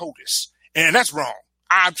renamed her HOTUS, and that's wrong.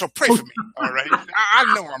 So pray for me, all right?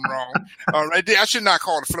 I know I'm wrong, all right? I should not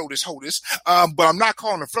call the FLOTUS HOTUS, but I'm not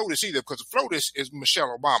calling the FLOTUS either, because the FLOTUS is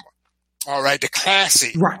Michelle Obama, all right? The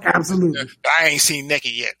classy. Right, absolutely. I ain't seen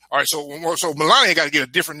naked yet. All right, so Melania got to get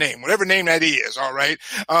a different name, whatever name that is, all right?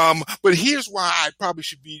 But here's why I probably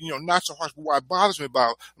should be, not so harsh, but why it bothers me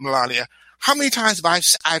about Melania. How many times have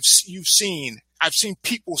I've seen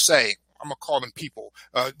people say, I'm going to call them people,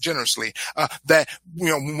 generously, that,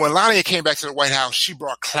 when Melania came back to the White House, she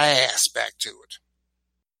brought class back to it.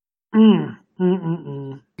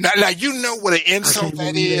 Now, you know what an insult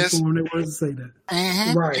that is. They wanted to say that.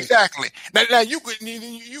 Mm-hmm, right. Exactly. Now you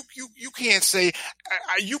can't say,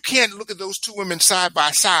 you can't look at those two women side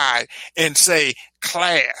by side and say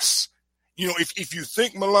class. If you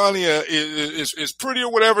think Melania is pretty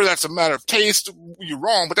or whatever, that's a matter of taste. You're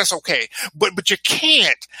wrong, but that's okay. But you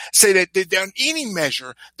can't say that on any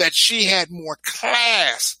measure that she had more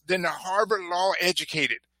class than the Harvard Law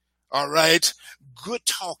educated. All right, good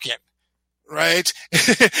talking, right?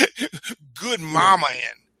 Good mama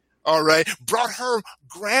in. All right, brought her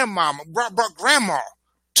grandmama, brought grandma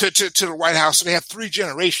to the White House, so they have 3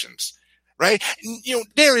 generations, right?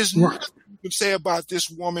 There is nothing could say about this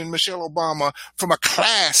woman, Michelle Obama, from a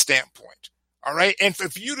class standpoint. All right. And for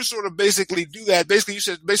you to sort of basically do that, you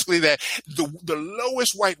said that the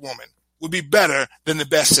lowest white woman would be better than the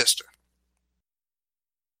best sister.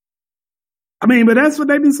 I mean, but that's what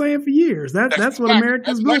they've been saying for years. That's what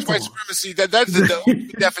America's built for. White supremacy. That's the only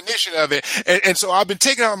definition of it. And so I've been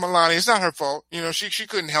taking out Melania. It's not her fault. She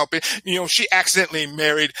couldn't help it. She accidentally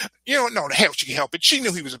married. No, the hell she can help it. She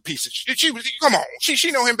knew he was a piece of shit. Come on.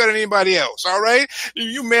 She know him better than anybody else. All right.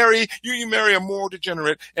 You marry a moral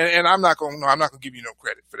degenerate, and I'm not going to give you no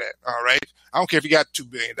credit for that. All right. I don't care if you got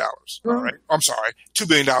 $2 billion. All right. I'm sorry. $2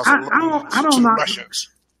 billion. I don't know. Russians.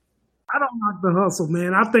 I don't knock the hustle,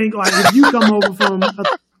 man. I think if you come over from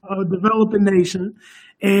a developing nation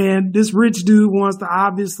and this rich dude wants to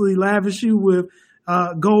obviously lavish you with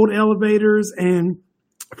gold elevators and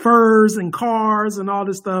furs and cars and all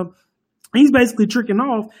this stuff, he's basically tricking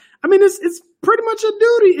off. I mean, it's pretty much your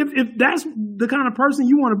duty. If that's the kind of person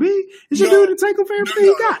you want to be, it's your duty to take him for everything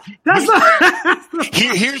you got. That's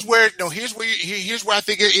here's where I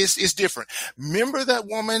think it is different. Remember that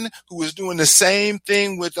woman who was doing the same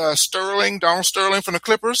thing with Donald Sterling from the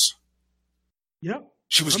Clippers? Yep.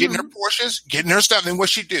 She was getting her Porsches, getting her stuff, and what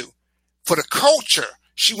she do for the culture?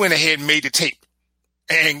 She went ahead and made the tape.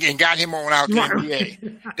 And got him on out to the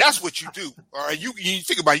NBA. That's what you do. All right. You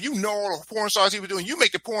think about it. All the porn stars he was doing. You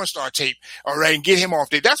make the porn star tape. All right. And get him off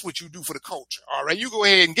there. That's what you do for the culture. All right. You go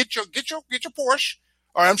ahead and get your Porsche.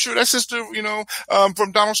 All right. I'm sure that sister,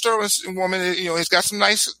 from Donald Sterling's woman, has got some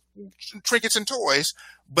nice trinkets and toys.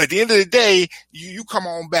 But at the end of the day, you come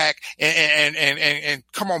on back and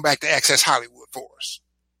come on back to Access Hollywood for us.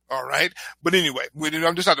 All right. But anyway,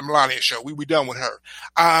 I'm just not the Melania show. We done with her.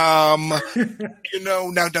 Now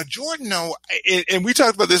Jordan, and we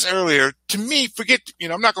talked about this earlier. To me,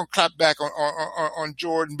 I'm not going to clap back on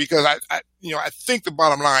Jordan, because I think the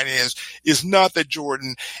bottom line is not that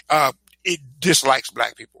Jordan, it dislikes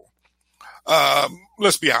black people.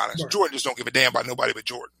 Let's be honest. Right. Jordan just don't give a damn about nobody but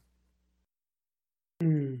Jordan.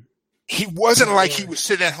 He wasn't like he was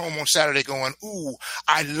sitting at home on Saturday going, ooh,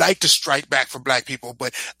 I like to strike back for black people,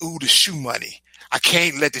 but ooh, the shoe money. I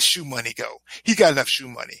can't let the shoe money go. He got enough shoe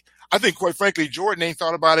money. I think, quite frankly, Jordan ain't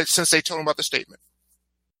thought about it since they told him about the statement.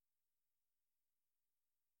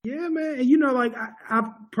 Yeah, man. And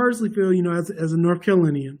I personally feel, as a North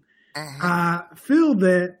Carolinian, I feel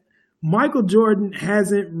that Michael Jordan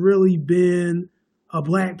hasn't really been a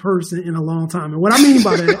black person in a long time. And what I mean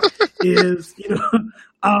by that is,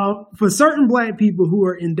 for certain black people who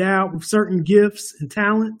are endowed with certain gifts and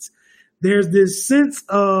talents, there's this sense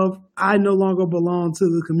of, I no longer belong to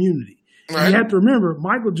the community. Right. You have to remember,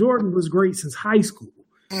 Michael Jordan was great since high school.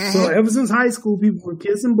 Mm-hmm. So ever since high school, people were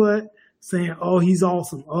kissing butt, saying, oh, he's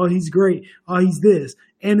awesome. Oh, he's great. Oh, he's this.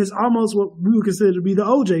 And it's almost what we would consider to be the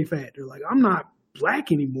OJ factor. Like, I'm not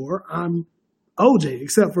black anymore. I'm OJ,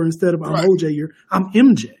 except for instead of I'm OJ, I'm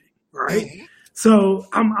MJ, right? So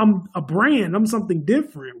I'm a brand. I'm something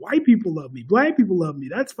different. White people love me. Black people love me.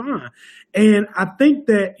 That's fine. And I think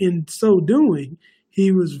that in so doing,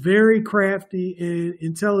 he was very crafty and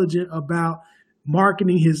intelligent about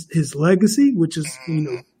marketing his legacy, which is,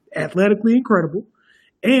 athletically incredible,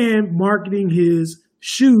 and marketing his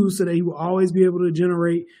shoes so that he will always be able to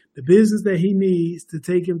generate the business that he needs to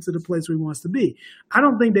take him to the place where he wants to be. I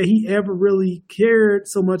don't think that he ever really cared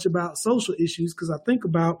so much about social issues, because I think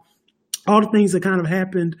about all the things that kind of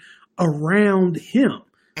happened around him.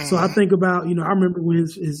 So I think about, I remember when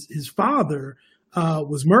his father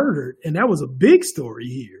was murdered, and that was a big story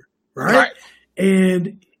here, right?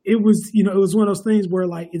 And it was, it was one of those things where,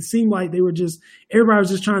 like, it seemed like everybody was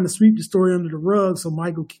just trying to sweep the story under the rug so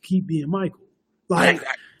Michael could keep being Michael. Like,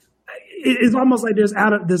 it's almost like there's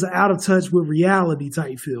an out of touch with reality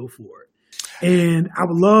type feel for it. And I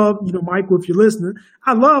would love, Michael, if you're listening,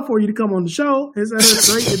 I'd love for you to come on the show and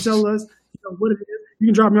say, great, and tell us, what it is. You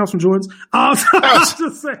can drop me off some Jordans. I'll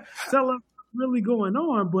just say, tell us what's really going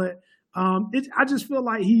on. But I just feel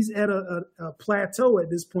like he's at a plateau at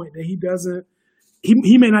this point that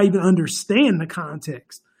he may not even understand the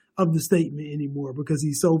context of the statement anymore, because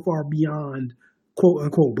he's so far beyond quote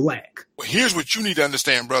unquote black. Well, here's what you need to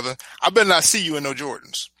understand, brother. I better not see you in no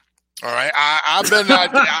Jordans. All right. I better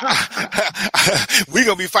not. We're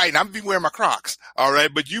going to be fighting. I'm going to be wearing my Crocs. All right.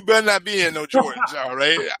 But you better not be in no Jordans. All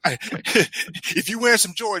right. If you wear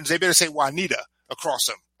some Jordans, they better say Juanita across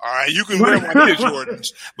them. All right. You can wear Juanita Jordans,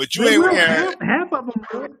 but you ain't wearing. Half of them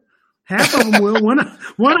will. Half of them will. One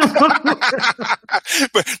of them.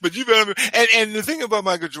 But you better. And the thing about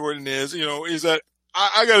Michael Jordan is, is that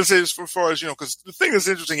I got to say this as far as, because the thing that's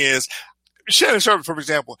interesting is Shannon Sharpe, for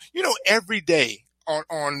example, every day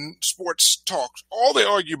on sports talks, all they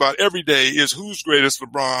argue about every day is who's greatest,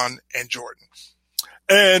 LeBron and Jordan.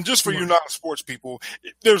 And just for you non-sports people,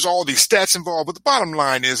 there's all these stats involved, but the bottom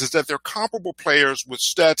line is that they're comparable players with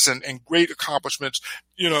stats and great accomplishments.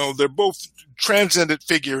 They're both transcendent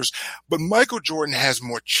figures, but Michael Jordan has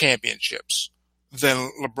more championships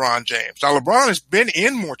than LeBron James. Now, LeBron has been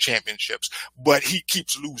in more championships, but he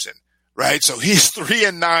keeps losing, right? So he's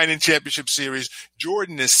 3-9 in championship series.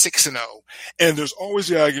 Jordan is 6-0. And there's always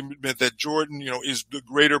the argument that Jordan, is the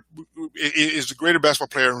greater basketball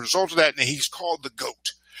player. And as a result of that, and he's called the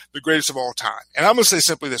GOAT, the greatest of all time. And I'm going to say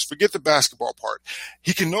simply this, forget the basketball part.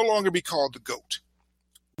 He can no longer be called the GOAT.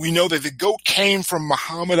 We know that the GOAT came from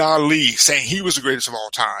Muhammad Ali, saying he was the greatest of all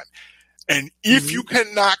time. And if you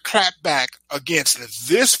cannot clap back against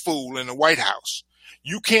this fool in the White House,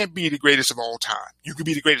 you can't be the greatest of all time. You can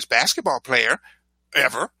be the greatest basketball player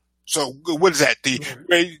ever. So what is that? The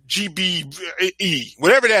GBE,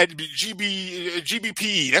 whatever that,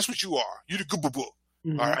 GBPE, that's what you are. You the Gooba.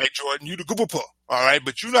 All right, Jordan, you the Gooba. All right,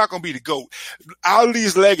 but you're not going to be the GOAT.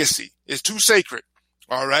 Ali's legacy is too sacred.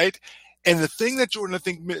 All right. And the thing that Jordan, I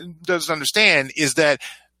think, doesn't understand is that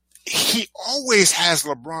he always has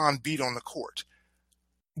LeBron beat on the court.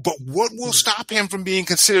 But what will stop him from being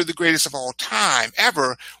considered the greatest of all time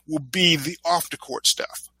ever will be the off the court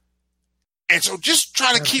stuff. And so just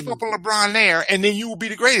try to keep up with LeBron there, and then you will be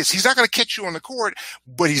the greatest. He's not going to catch you on the court,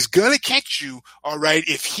 but he's going to catch you, all right,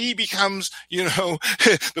 if he becomes,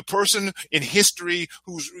 the person in history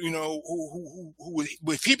who's, who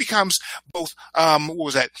if he becomes both,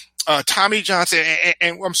 Tommy Johnson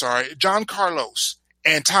and I'm sorry, John Carlos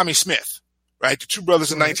and Tommy Smith, right? The two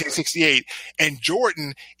brothers in 1968. And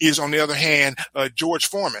Jordan is, on the other hand, George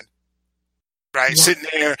Foreman, right? Sitting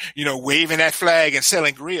there, waving that flag and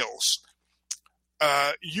selling grills.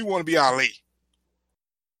 You want to be Ali,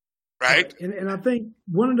 right? And I think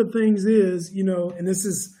one of the things is, and this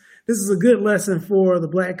is a good lesson for the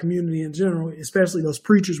black community in general, especially those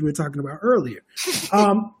preachers we were talking about earlier.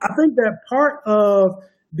 I think that part of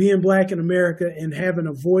being black in America and having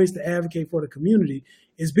a voice to advocate for the community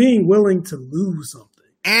is being willing to lose something.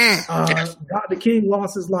 Dr. King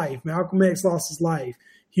lost his life. Malcolm X lost his life.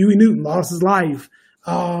 Huey Newton lost his life.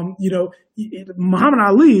 Muhammad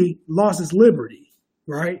Ali lost his liberty,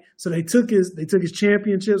 right? So they took his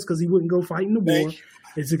championships because he wouldn't go fight in the war.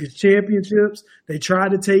 They took his championships. They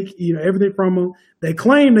tried to take, everything from him. They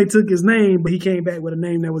claimed they took his name, but he came back with a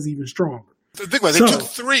name that was even stronger. Think about it.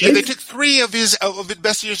 They took three of his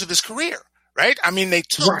best years of his career, right? I mean, they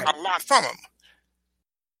took a lot from him.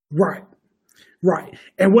 Right.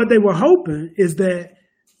 And what they were hoping is that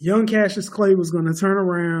young Cassius Clay was going to turn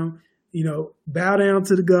around, bow down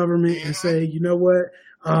to the government and say, you know what,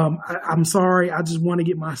 I'm sorry, I just want to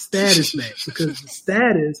get my status back, because the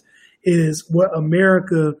status is what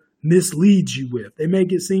America misleads you with. They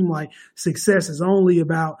make it seem like success is only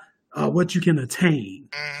about what you can attain.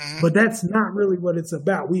 But that's not really what it's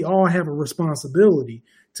about. We all have a responsibility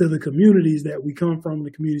to the communities that we come from,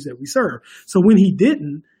 the communities that we serve. So when he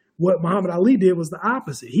didn't, what Muhammad Ali did was the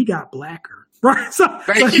opposite. He got blacker, right? So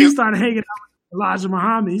he started hanging out with Elijah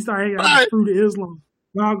Muhammad. He started hanging out with Fruit of Islam,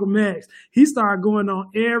 Malcolm X. He started going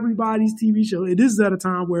on everybody's TV show. And this is at a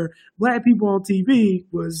time where black people on TV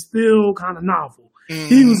was still kind of novel.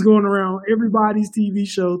 He was going around everybody's TV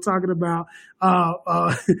show talking about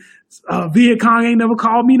Viet Cong ain't never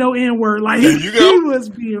called me no N-word. Like he was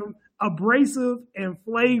being abrasive and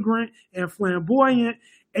flagrant and flamboyant.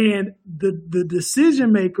 And the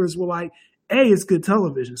decision makers were like, A, it's good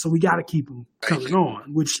television, so we got to keep them coming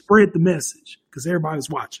on, which spread the message because everybody's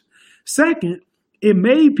watching. Second, it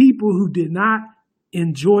made people who did not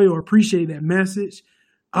enjoy or appreciate that message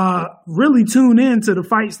really tune in to the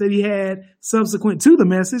fights that he had subsequent to the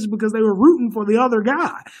message because they were rooting for the other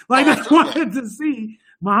guy. Like they wanted to see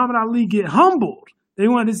Muhammad Ali get humbled. They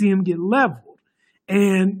wanted to see him get leveled.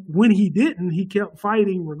 And when he didn't, he kept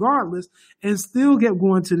fighting regardless and still kept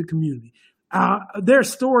going to the community. There are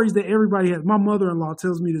stories that everybody has. My mother-in-law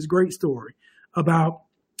tells me this great story about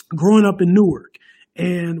growing up in Newark.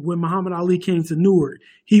 And when Muhammad Ali came to Newark,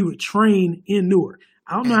 he would train in Newark.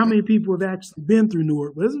 I don't know how many people have actually been through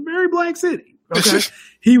Newark, but it's a very black city. Okay.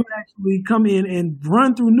 He would actually come in and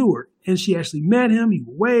run through Newark. And she actually met him. He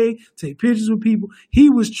would wave, take pictures with people. He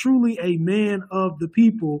was truly a man of the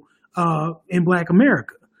people in Black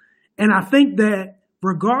America. And I think that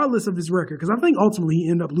regardless of his record, because I think ultimately he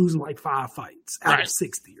ended up losing like 5 fights out of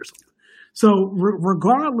 60 or something. So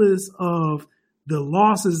regardless of the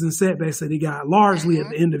losses and setbacks that he got largely at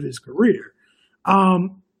the end of his career,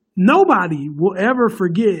 nobody will ever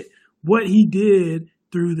forget what he did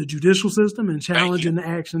through the judicial system and challenging the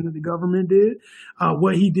action that the government did,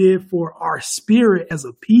 what he did for our spirit as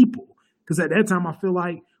a people. Because at that time, I feel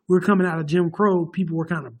like we were coming out of Jim Crow, people were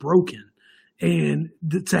kind of broken. And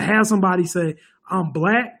to have somebody say, I'm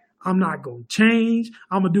black, I'm not going to change,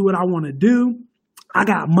 I'm going to do what I want to do, I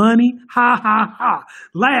got money, ha, ha, ha,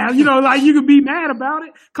 laugh, like you could be mad about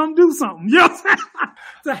it, come do something. You know what I'm saying?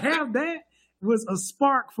 To have that was a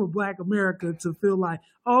spark for Black America to feel like,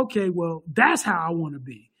 okay, well, that's how I want to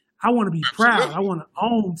be. I want to be proud. I want to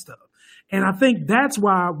own stuff. And I think that's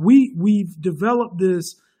why we've developed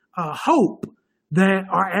this hope that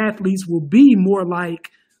our athletes will be more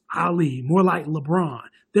like Ali, more like LeBron.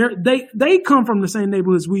 They come from the same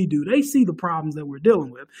neighborhoods we do. They see the problems that we're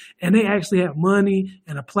dealing with, and they actually have money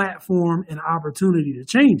and a platform and opportunity to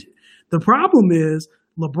change it. The problem is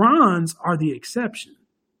LeBrons are the exception,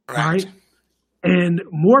 right? And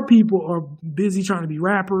more people are busy trying to be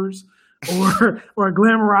rappers or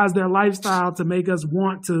glamorize their lifestyle to make us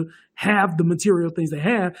want to have the material things they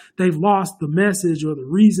have. They've lost the message or the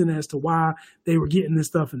reason as to why they were getting this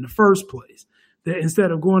stuff in the first place. That instead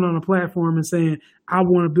of going on a platform and saying, I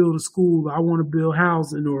want to build a school, I want to build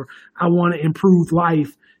housing, or I want to improve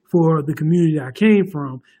life for the community I came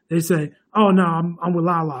from, they say, oh, no, I'm with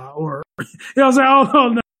Lala. Or, say,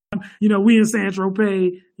 oh, no. We in San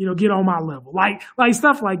Tropez, get on my level. Like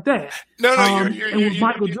stuff like that. No, and with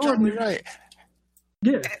Michael Jordan, totally right.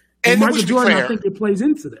 Yeah. And Michael Jordan, I think it plays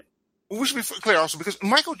into that. We should be clear also because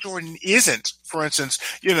Michael Jordan isn't, for instance,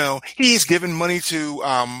 he's given money to,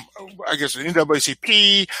 I guess the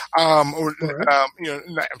NAACP, I'm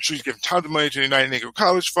sure he's given tons of money to the United Negro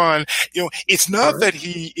College Fund. It's not that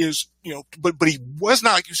he is, but he was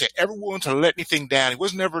not, like you said, ever willing to let anything down. He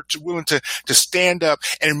was never willing to stand up.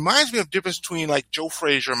 And it reminds me of the difference between like Joe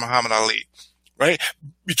Frazier and Muhammad Ali. Right?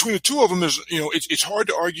 Between the two of them, there's, it's hard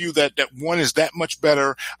to argue that one is that much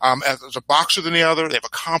better, as a boxer than the other. They have a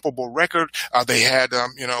comparable record. They had,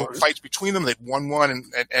 fights between them. They've won one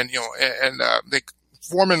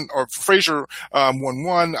Foreman or Frazier, won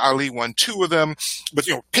one. Ali won 2 of them. But,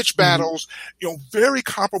 pitch battles, very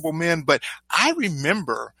comparable men. But I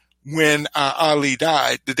remember when, Ali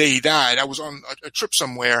died, the day he died, I was on a trip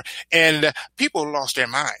somewhere and people lost their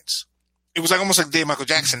minds. It was almost like the day Michael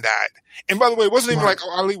Jackson died. And by the way, it wasn't even like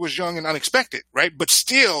Ali was young and unexpected, right? But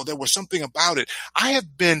still, there was something about it. I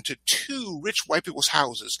have been to 2 rich white people's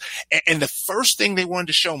houses, and the first thing they wanted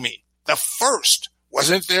to show me,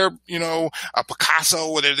 wasn't their, a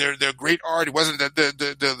Picasso or their great art. It wasn't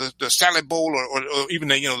the salad bowl or even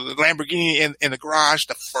the Lamborghini in the garage.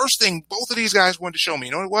 The first thing both of these guys wanted to show me,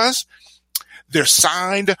 you know what it was? Their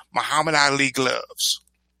signed Muhammad Ali gloves.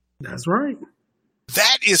 That's right.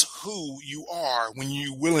 That is who you are when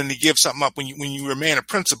you're willing to give something up, when you're a man of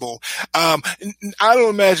principle. I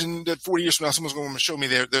don't imagine that 40 years from now someone's going to show me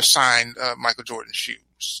their signed Michael Jordan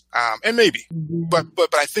shoes. And maybe,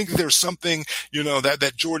 but I think there's something,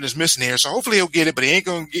 that Jordan is missing here. So hopefully he'll get it, but he ain't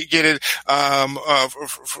going to get it,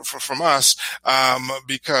 from us,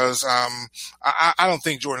 because, I don't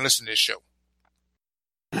think Jordan listened to this show.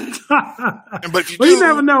 But if you you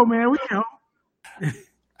never know, man. We know.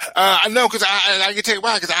 I know, because I can tell you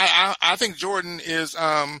why. Because I think Jordan is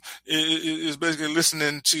basically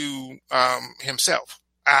listening to himself.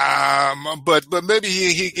 But maybe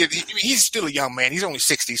he's still a young man. He's only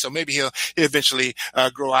 60, so maybe he'll eventually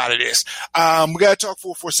grow out of this. We got to talk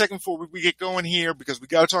for a second before we get going here, because we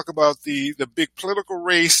got to talk about the big political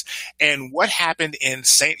race and what happened in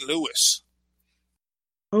St. Louis.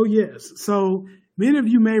 Oh yes. So many of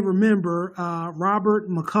you may remember Robert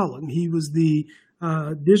McCulloch. He was the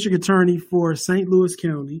district attorney for St. Louis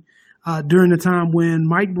County during the time when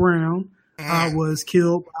Mike Brown was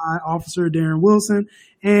killed by Officer Darren Wilson,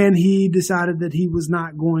 and he decided that he was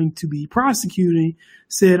not going to be prosecuting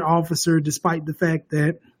said officer, despite the fact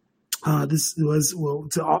that this was, well,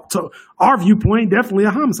 to our viewpoint, definitely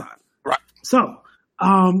a homicide. Right. So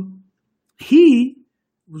he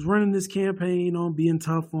was running this campaign on being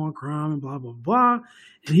tough on crime and blah, blah, blah.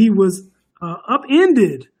 And he was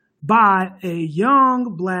upended by a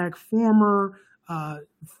young black former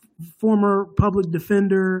public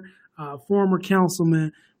defender, former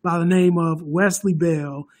councilman by the name of Wesley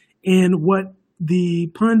Bell, in what the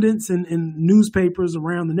pundits and newspapers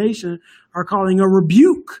around the nation are calling a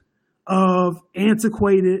rebuke of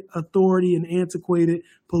antiquated authority and antiquated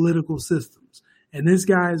political systems. And this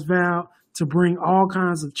guy has vowed to bring all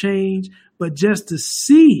kinds of change, but just to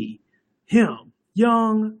see him,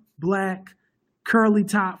 young, black, curly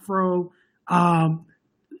top fro,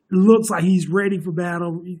 looks like he's ready for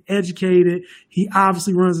battle, educated. He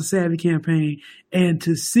obviously runs a savvy campaign. And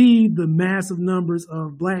to see the massive numbers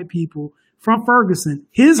of black people from Ferguson,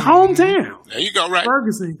 his hometown, there you go, right?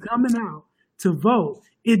 Ferguson, coming out to vote.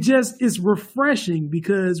 It just is refreshing,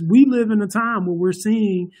 because we live in a time where we're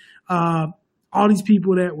seeing all these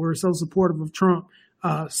people that were so supportive of Trump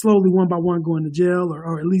slowly, one by one, going to jail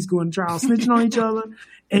or at least going to trial, snitching on each other.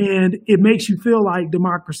 And it makes you feel like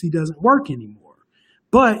democracy doesn't work anymore.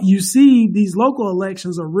 But you see, these local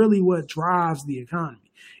elections are really what drives the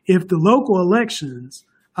economy. If the local elections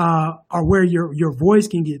are where your voice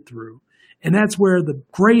can get through, and that's where the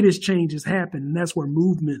greatest changes happen, and that's where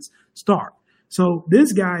movements start. So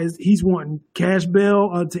this guy he's wanting cash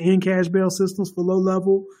bail to end cash bail systems for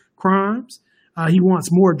low-level crimes. He wants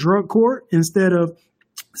more drug court instead of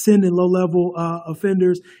sending low-level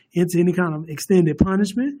offenders into any kind of extended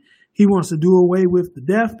punishment. He wants to do away with the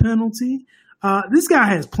death penalty. This guy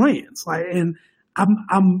has plans, and I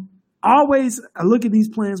look at these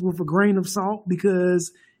plans with a grain of salt,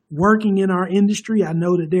 because working in our industry, I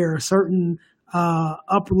know that there are certain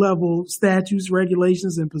upper level statutes,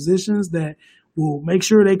 regulations, and positions that will make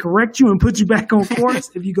sure they correct you and put you back on course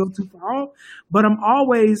if you go too far off. But I'm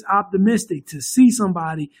always optimistic to see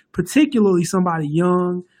somebody, particularly somebody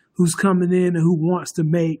young, who's coming in and who wants to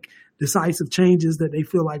make decisive changes that they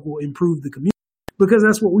feel like will improve the community, because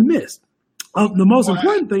that's what we missed. The most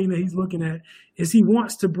important thing that he's looking at is he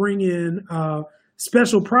wants to bring in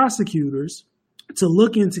special prosecutors to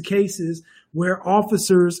look into cases where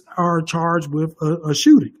officers are charged with a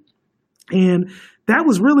shooting. And that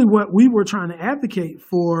was really what we were trying to advocate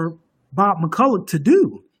for Bob McCulloch to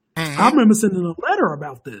do. I remember sending a letter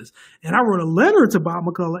about this, and I wrote a letter to Bob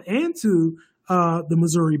McCulloch and to the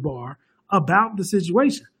Missouri Bar about the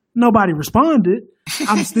situation. Nobody responded.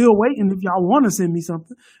 I'm still waiting if y'all want to send me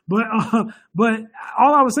something. But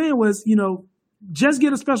all I was saying was, just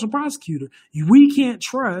get a special prosecutor. We can't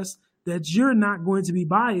trust that you're not going to be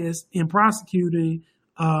biased in prosecuting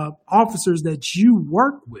officers that you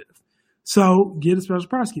work with. So get a special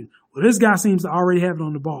prosecutor. Well, this guy seems to already have it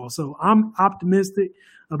on the ball. So I'm optimistic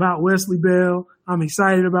about Wesley Bell. I'm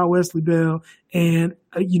excited about Wesley Bell. And,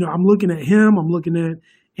 I'm looking at him. I'm looking at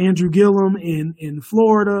Andrew Gillum in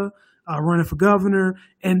Florida, running for governor.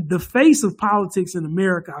 And the face of politics in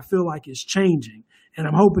America, I feel like, is changing. And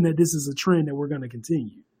I'm hoping that this is a trend that we're going to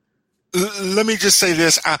continue. Let me just say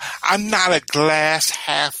this. I'm not a glass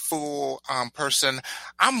half full person.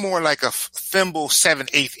 I'm more like a thimble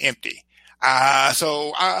 7/8 empty.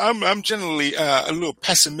 So I'm generally a little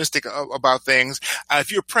pessimistic about things.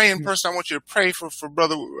 If you're a praying person, I want you to pray for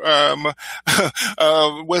brother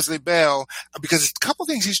Wesley Bell, because it's a couple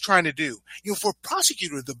things he's trying to do. For a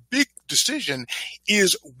prosecutor, the big decision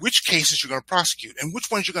is which cases you're going to prosecute and which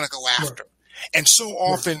ones you're going to go after. And so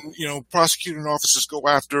often, prosecuting officers go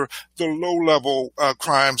after the low-level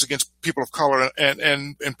crimes against people of color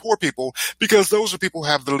and poor people because those are people who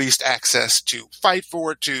have the least access to fight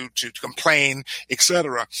for it, to complain,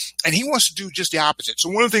 etc. And he wants to do just the opposite. So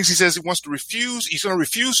one of the things he says he's going to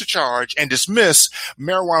refuse to charge and dismiss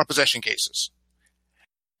marijuana possession cases.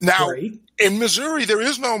 Now, in Missouri, there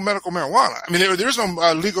is no medical marijuana. I mean, there is no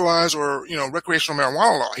legalized or, recreational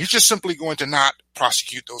marijuana law. He's just simply going to not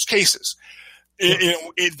prosecute those cases.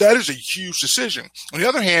 That is a huge decision. On the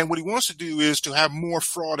other hand, what he wants to do is to have more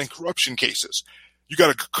fraud and corruption cases. You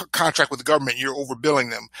got a contract with the government, you're overbilling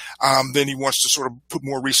them. Then he wants to sort of put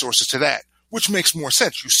more resources to that, which makes more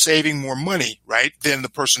sense. You're saving more money, right, than the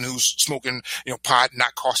person who's smoking, pot,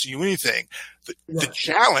 not costing you anything. The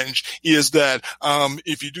challenge is that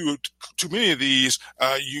if you do too many of these,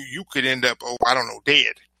 you could end up,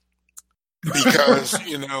 dead. Because,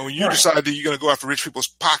 you decide that you're going to go after rich people's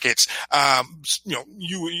pockets.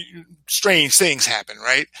 Strange things happen,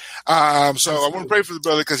 right? So I want to pray for the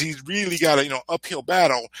brother because he's really got a, uphill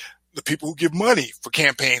battle. The people who give money for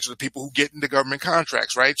campaigns are the people who get into government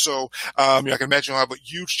contracts, right? So, I can imagine he'll have a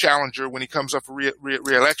huge challenger when he comes up for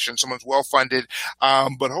re-election. Someone's well-funded.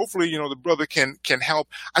 But hopefully, the brother can help.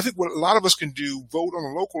 I think what a lot of us can do, vote on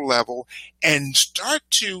a local level and start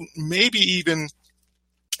to maybe even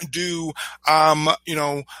do,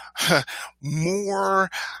 more,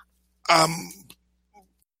 I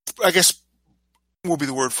guess, what would be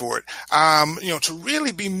the word for it? To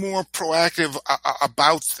really be more proactive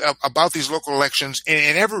about these local elections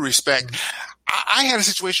in every respect. I had a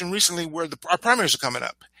situation recently where our primaries are coming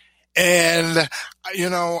up. And,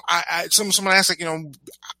 someone asked,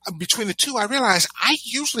 between the two, I realized I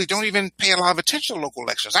usually don't even pay a lot of attention to local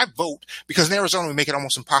elections. I vote because in Arizona, we make it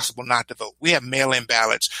almost impossible not to vote. We have mail-in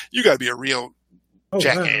ballots. You got to be a real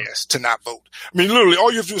jackass to not vote. I mean, literally, all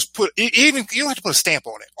you have to do is you don't have to put a stamp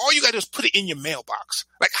on it. All you got to do is put it in your mailbox.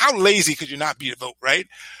 Like, how lazy could you not be to vote, right?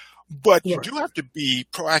 But you do have to be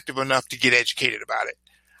proactive enough to get educated about it.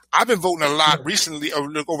 I've been voting a lot recently over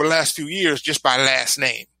the last few years just by last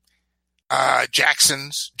name.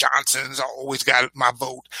 Johnsons, I always got my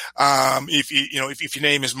vote. If your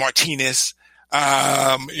name is Martinez,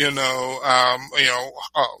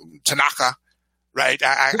 Tanaka, right?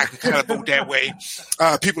 I can kind of vote that way.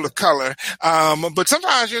 People of color. But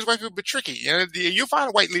sometimes white people be tricky. You'll find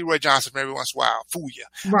a white Leroy Johnson every once in a while, fool you.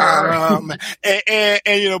 Right.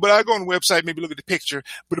 But I go on the website, maybe look at the picture.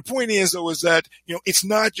 But the point is, though, is that, it's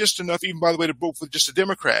not just enough, even by the way, to vote for just a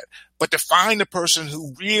Democrat, but to find the person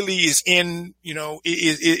who really is in,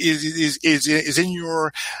 is in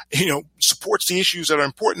your, supports the issues that are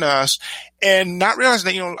important to us, and not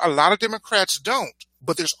realizing that, a lot of Democrats don't.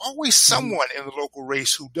 But there's always someone in the local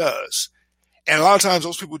race who does. And a lot of times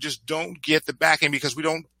those people just don't get the backing because we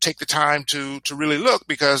don't take the time to really look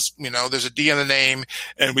because, there's a D in the name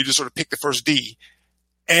and we just sort of pick the first D.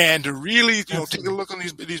 And to really, take a look on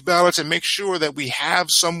these ballots and make sure that we have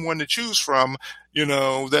someone to choose from,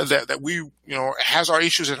 that we, has our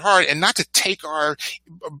issues at heart and not to take our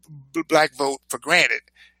black vote for granted.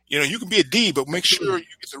 You can be a D, but make sure you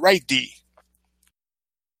get the right D.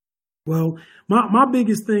 Well, my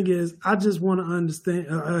biggest thing is I just want to understand,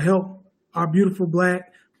 help our beautiful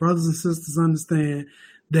black brothers and sisters understand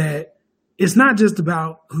that it's not just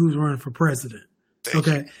about who's running for president.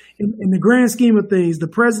 Okay. In the grand scheme of things, the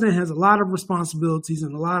president has a lot of responsibilities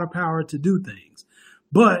and a lot of power to do things.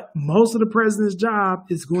 But most of the president's job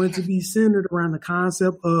is going to be centered around the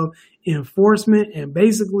concept of enforcement and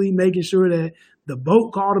basically making sure that the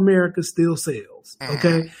boat called America still sails.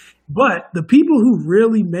 Okay. But the people who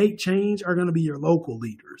really make change are going to be your local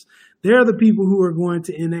leaders. They're the people who are going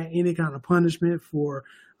to enact any kind of punishment for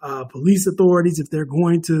police authorities if they're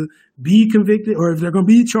going to be convicted or if they're going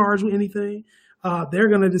to be charged with anything. They're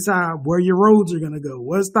going to decide where your roads are going to go,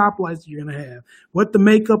 what stoplights you're going to have, what the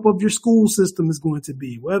makeup of your school system is going to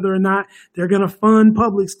be, whether or not they're going to fund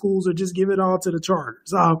public schools or just give it all to the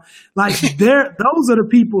charters. Those are the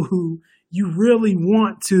people who you really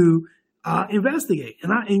want to investigate.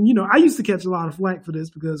 And I used to catch a lot of flack for this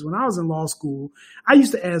because when I was in law school, I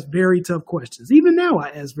used to ask very tough questions. Even now I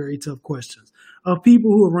ask very tough questions of people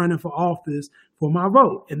who are running for office for my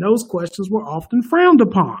vote. And those questions were often frowned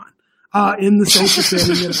upon in the social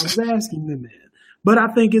setting that I was asking them in. But I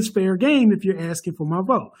think it's fair game if you're asking for my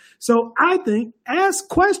vote. So I think ask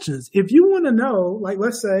questions. If you want to know, like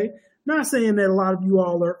let's say, not saying that a lot of you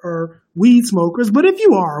all are weed smokers, but if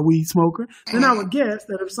you are a weed smoker, then I would guess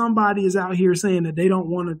that if somebody is out here saying that they don't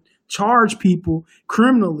want to charge people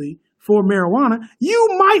criminally for marijuana, you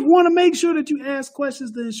might want to make sure that you ask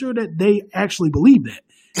questions to ensure that they actually believe that.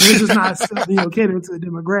 And it's just not catering to the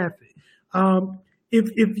demographic.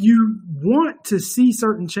 If you want to see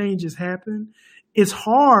certain changes happen, it's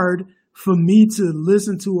hard for me to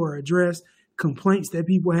listen to or address complaints that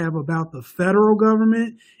people have about the federal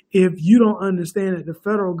government if you don't understand that the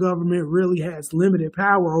federal government really has limited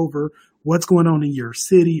power over what's going on in your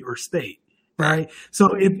city or state, right? So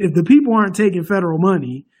if the people aren't taking federal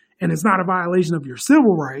money and it's not a violation of your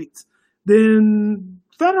civil rights, then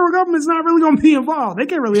federal government's not really going to be involved. They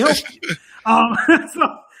can't really help you.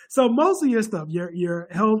 So most of your stuff, your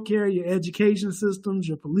healthcare, your education systems,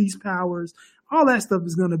 your police powers, all that stuff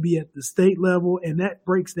is going to be at the state level, and that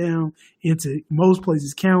breaks down into most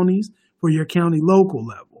places counties for your county local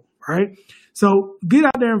level, right? So get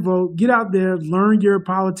out there and vote. Get out there, learn your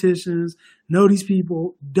politicians, know these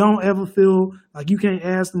people. Don't ever feel like you can't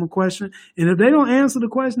ask them a question. And if they don't answer the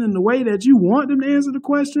question in the way that you want them to answer the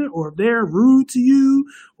question, or if they're rude to you,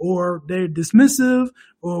 or they're dismissive,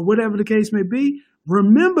 or whatever the case may be,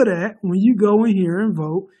 remember that when you go in here and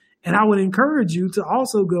vote. And I would encourage you to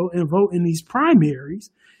also go and vote in these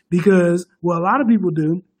primaries, because what a lot of people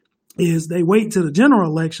do is they wait till the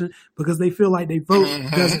general election because they feel like their vote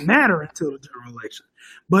doesn't matter until the general election.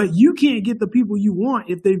 But you can't get the people you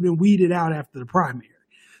want if they've been weeded out after the primary.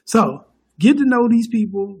 So get to know these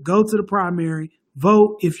people, go to the primary,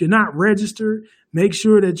 vote. If you're not registered, make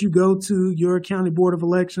sure that you go to your county board of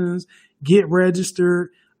elections, get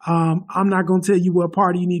registered. I'm not going to tell you what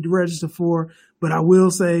party you need to register for, but I will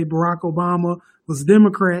say Barack Obama was a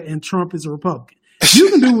Democrat and Trump is a Republican. You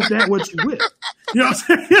can do with that what you will. You know what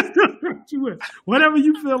I'm saying? What you will. Whatever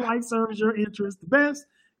you feel like serves your interest the best,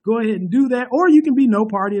 go ahead and do that. Or you can be no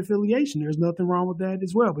party affiliation. There's nothing wrong with that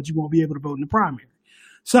as well, but you won't be able to vote in the primary.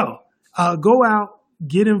 So go out,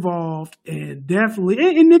 get involved, and definitely,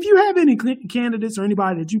 and if you have any candidates or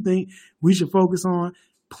anybody that you think we should focus on,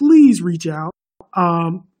 please reach out.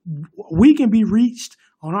 We can be reached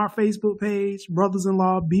on our Facebook page,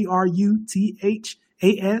 Brothers-in-Law, BRUTHASN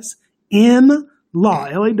Law,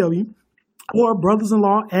 LAW, or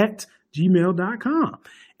brothersinlaw@gmail.com.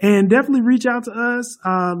 And definitely reach out to us.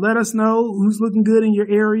 Let us know who's looking good in your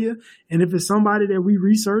area. And if it's somebody that we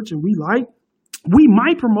research and we like, we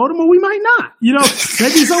might promote them or we might not. You know,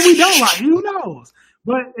 maybe some we don't like. Who knows?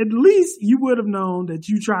 But at least you would have known that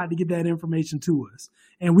you tried to get that information to us.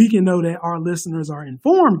 And we can know that our listeners are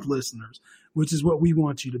informed listeners, which is what we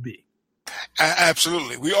want you to be.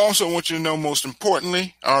 Absolutely. We also want you to know, most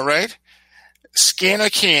importantly, all right, skin or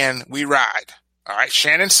can, we ride. All right.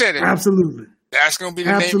 Shannon said it. Absolutely. That's going to be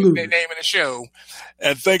the name of the show.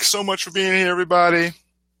 And thanks so much for being here, everybody.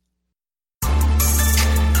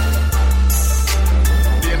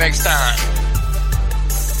 See you next time.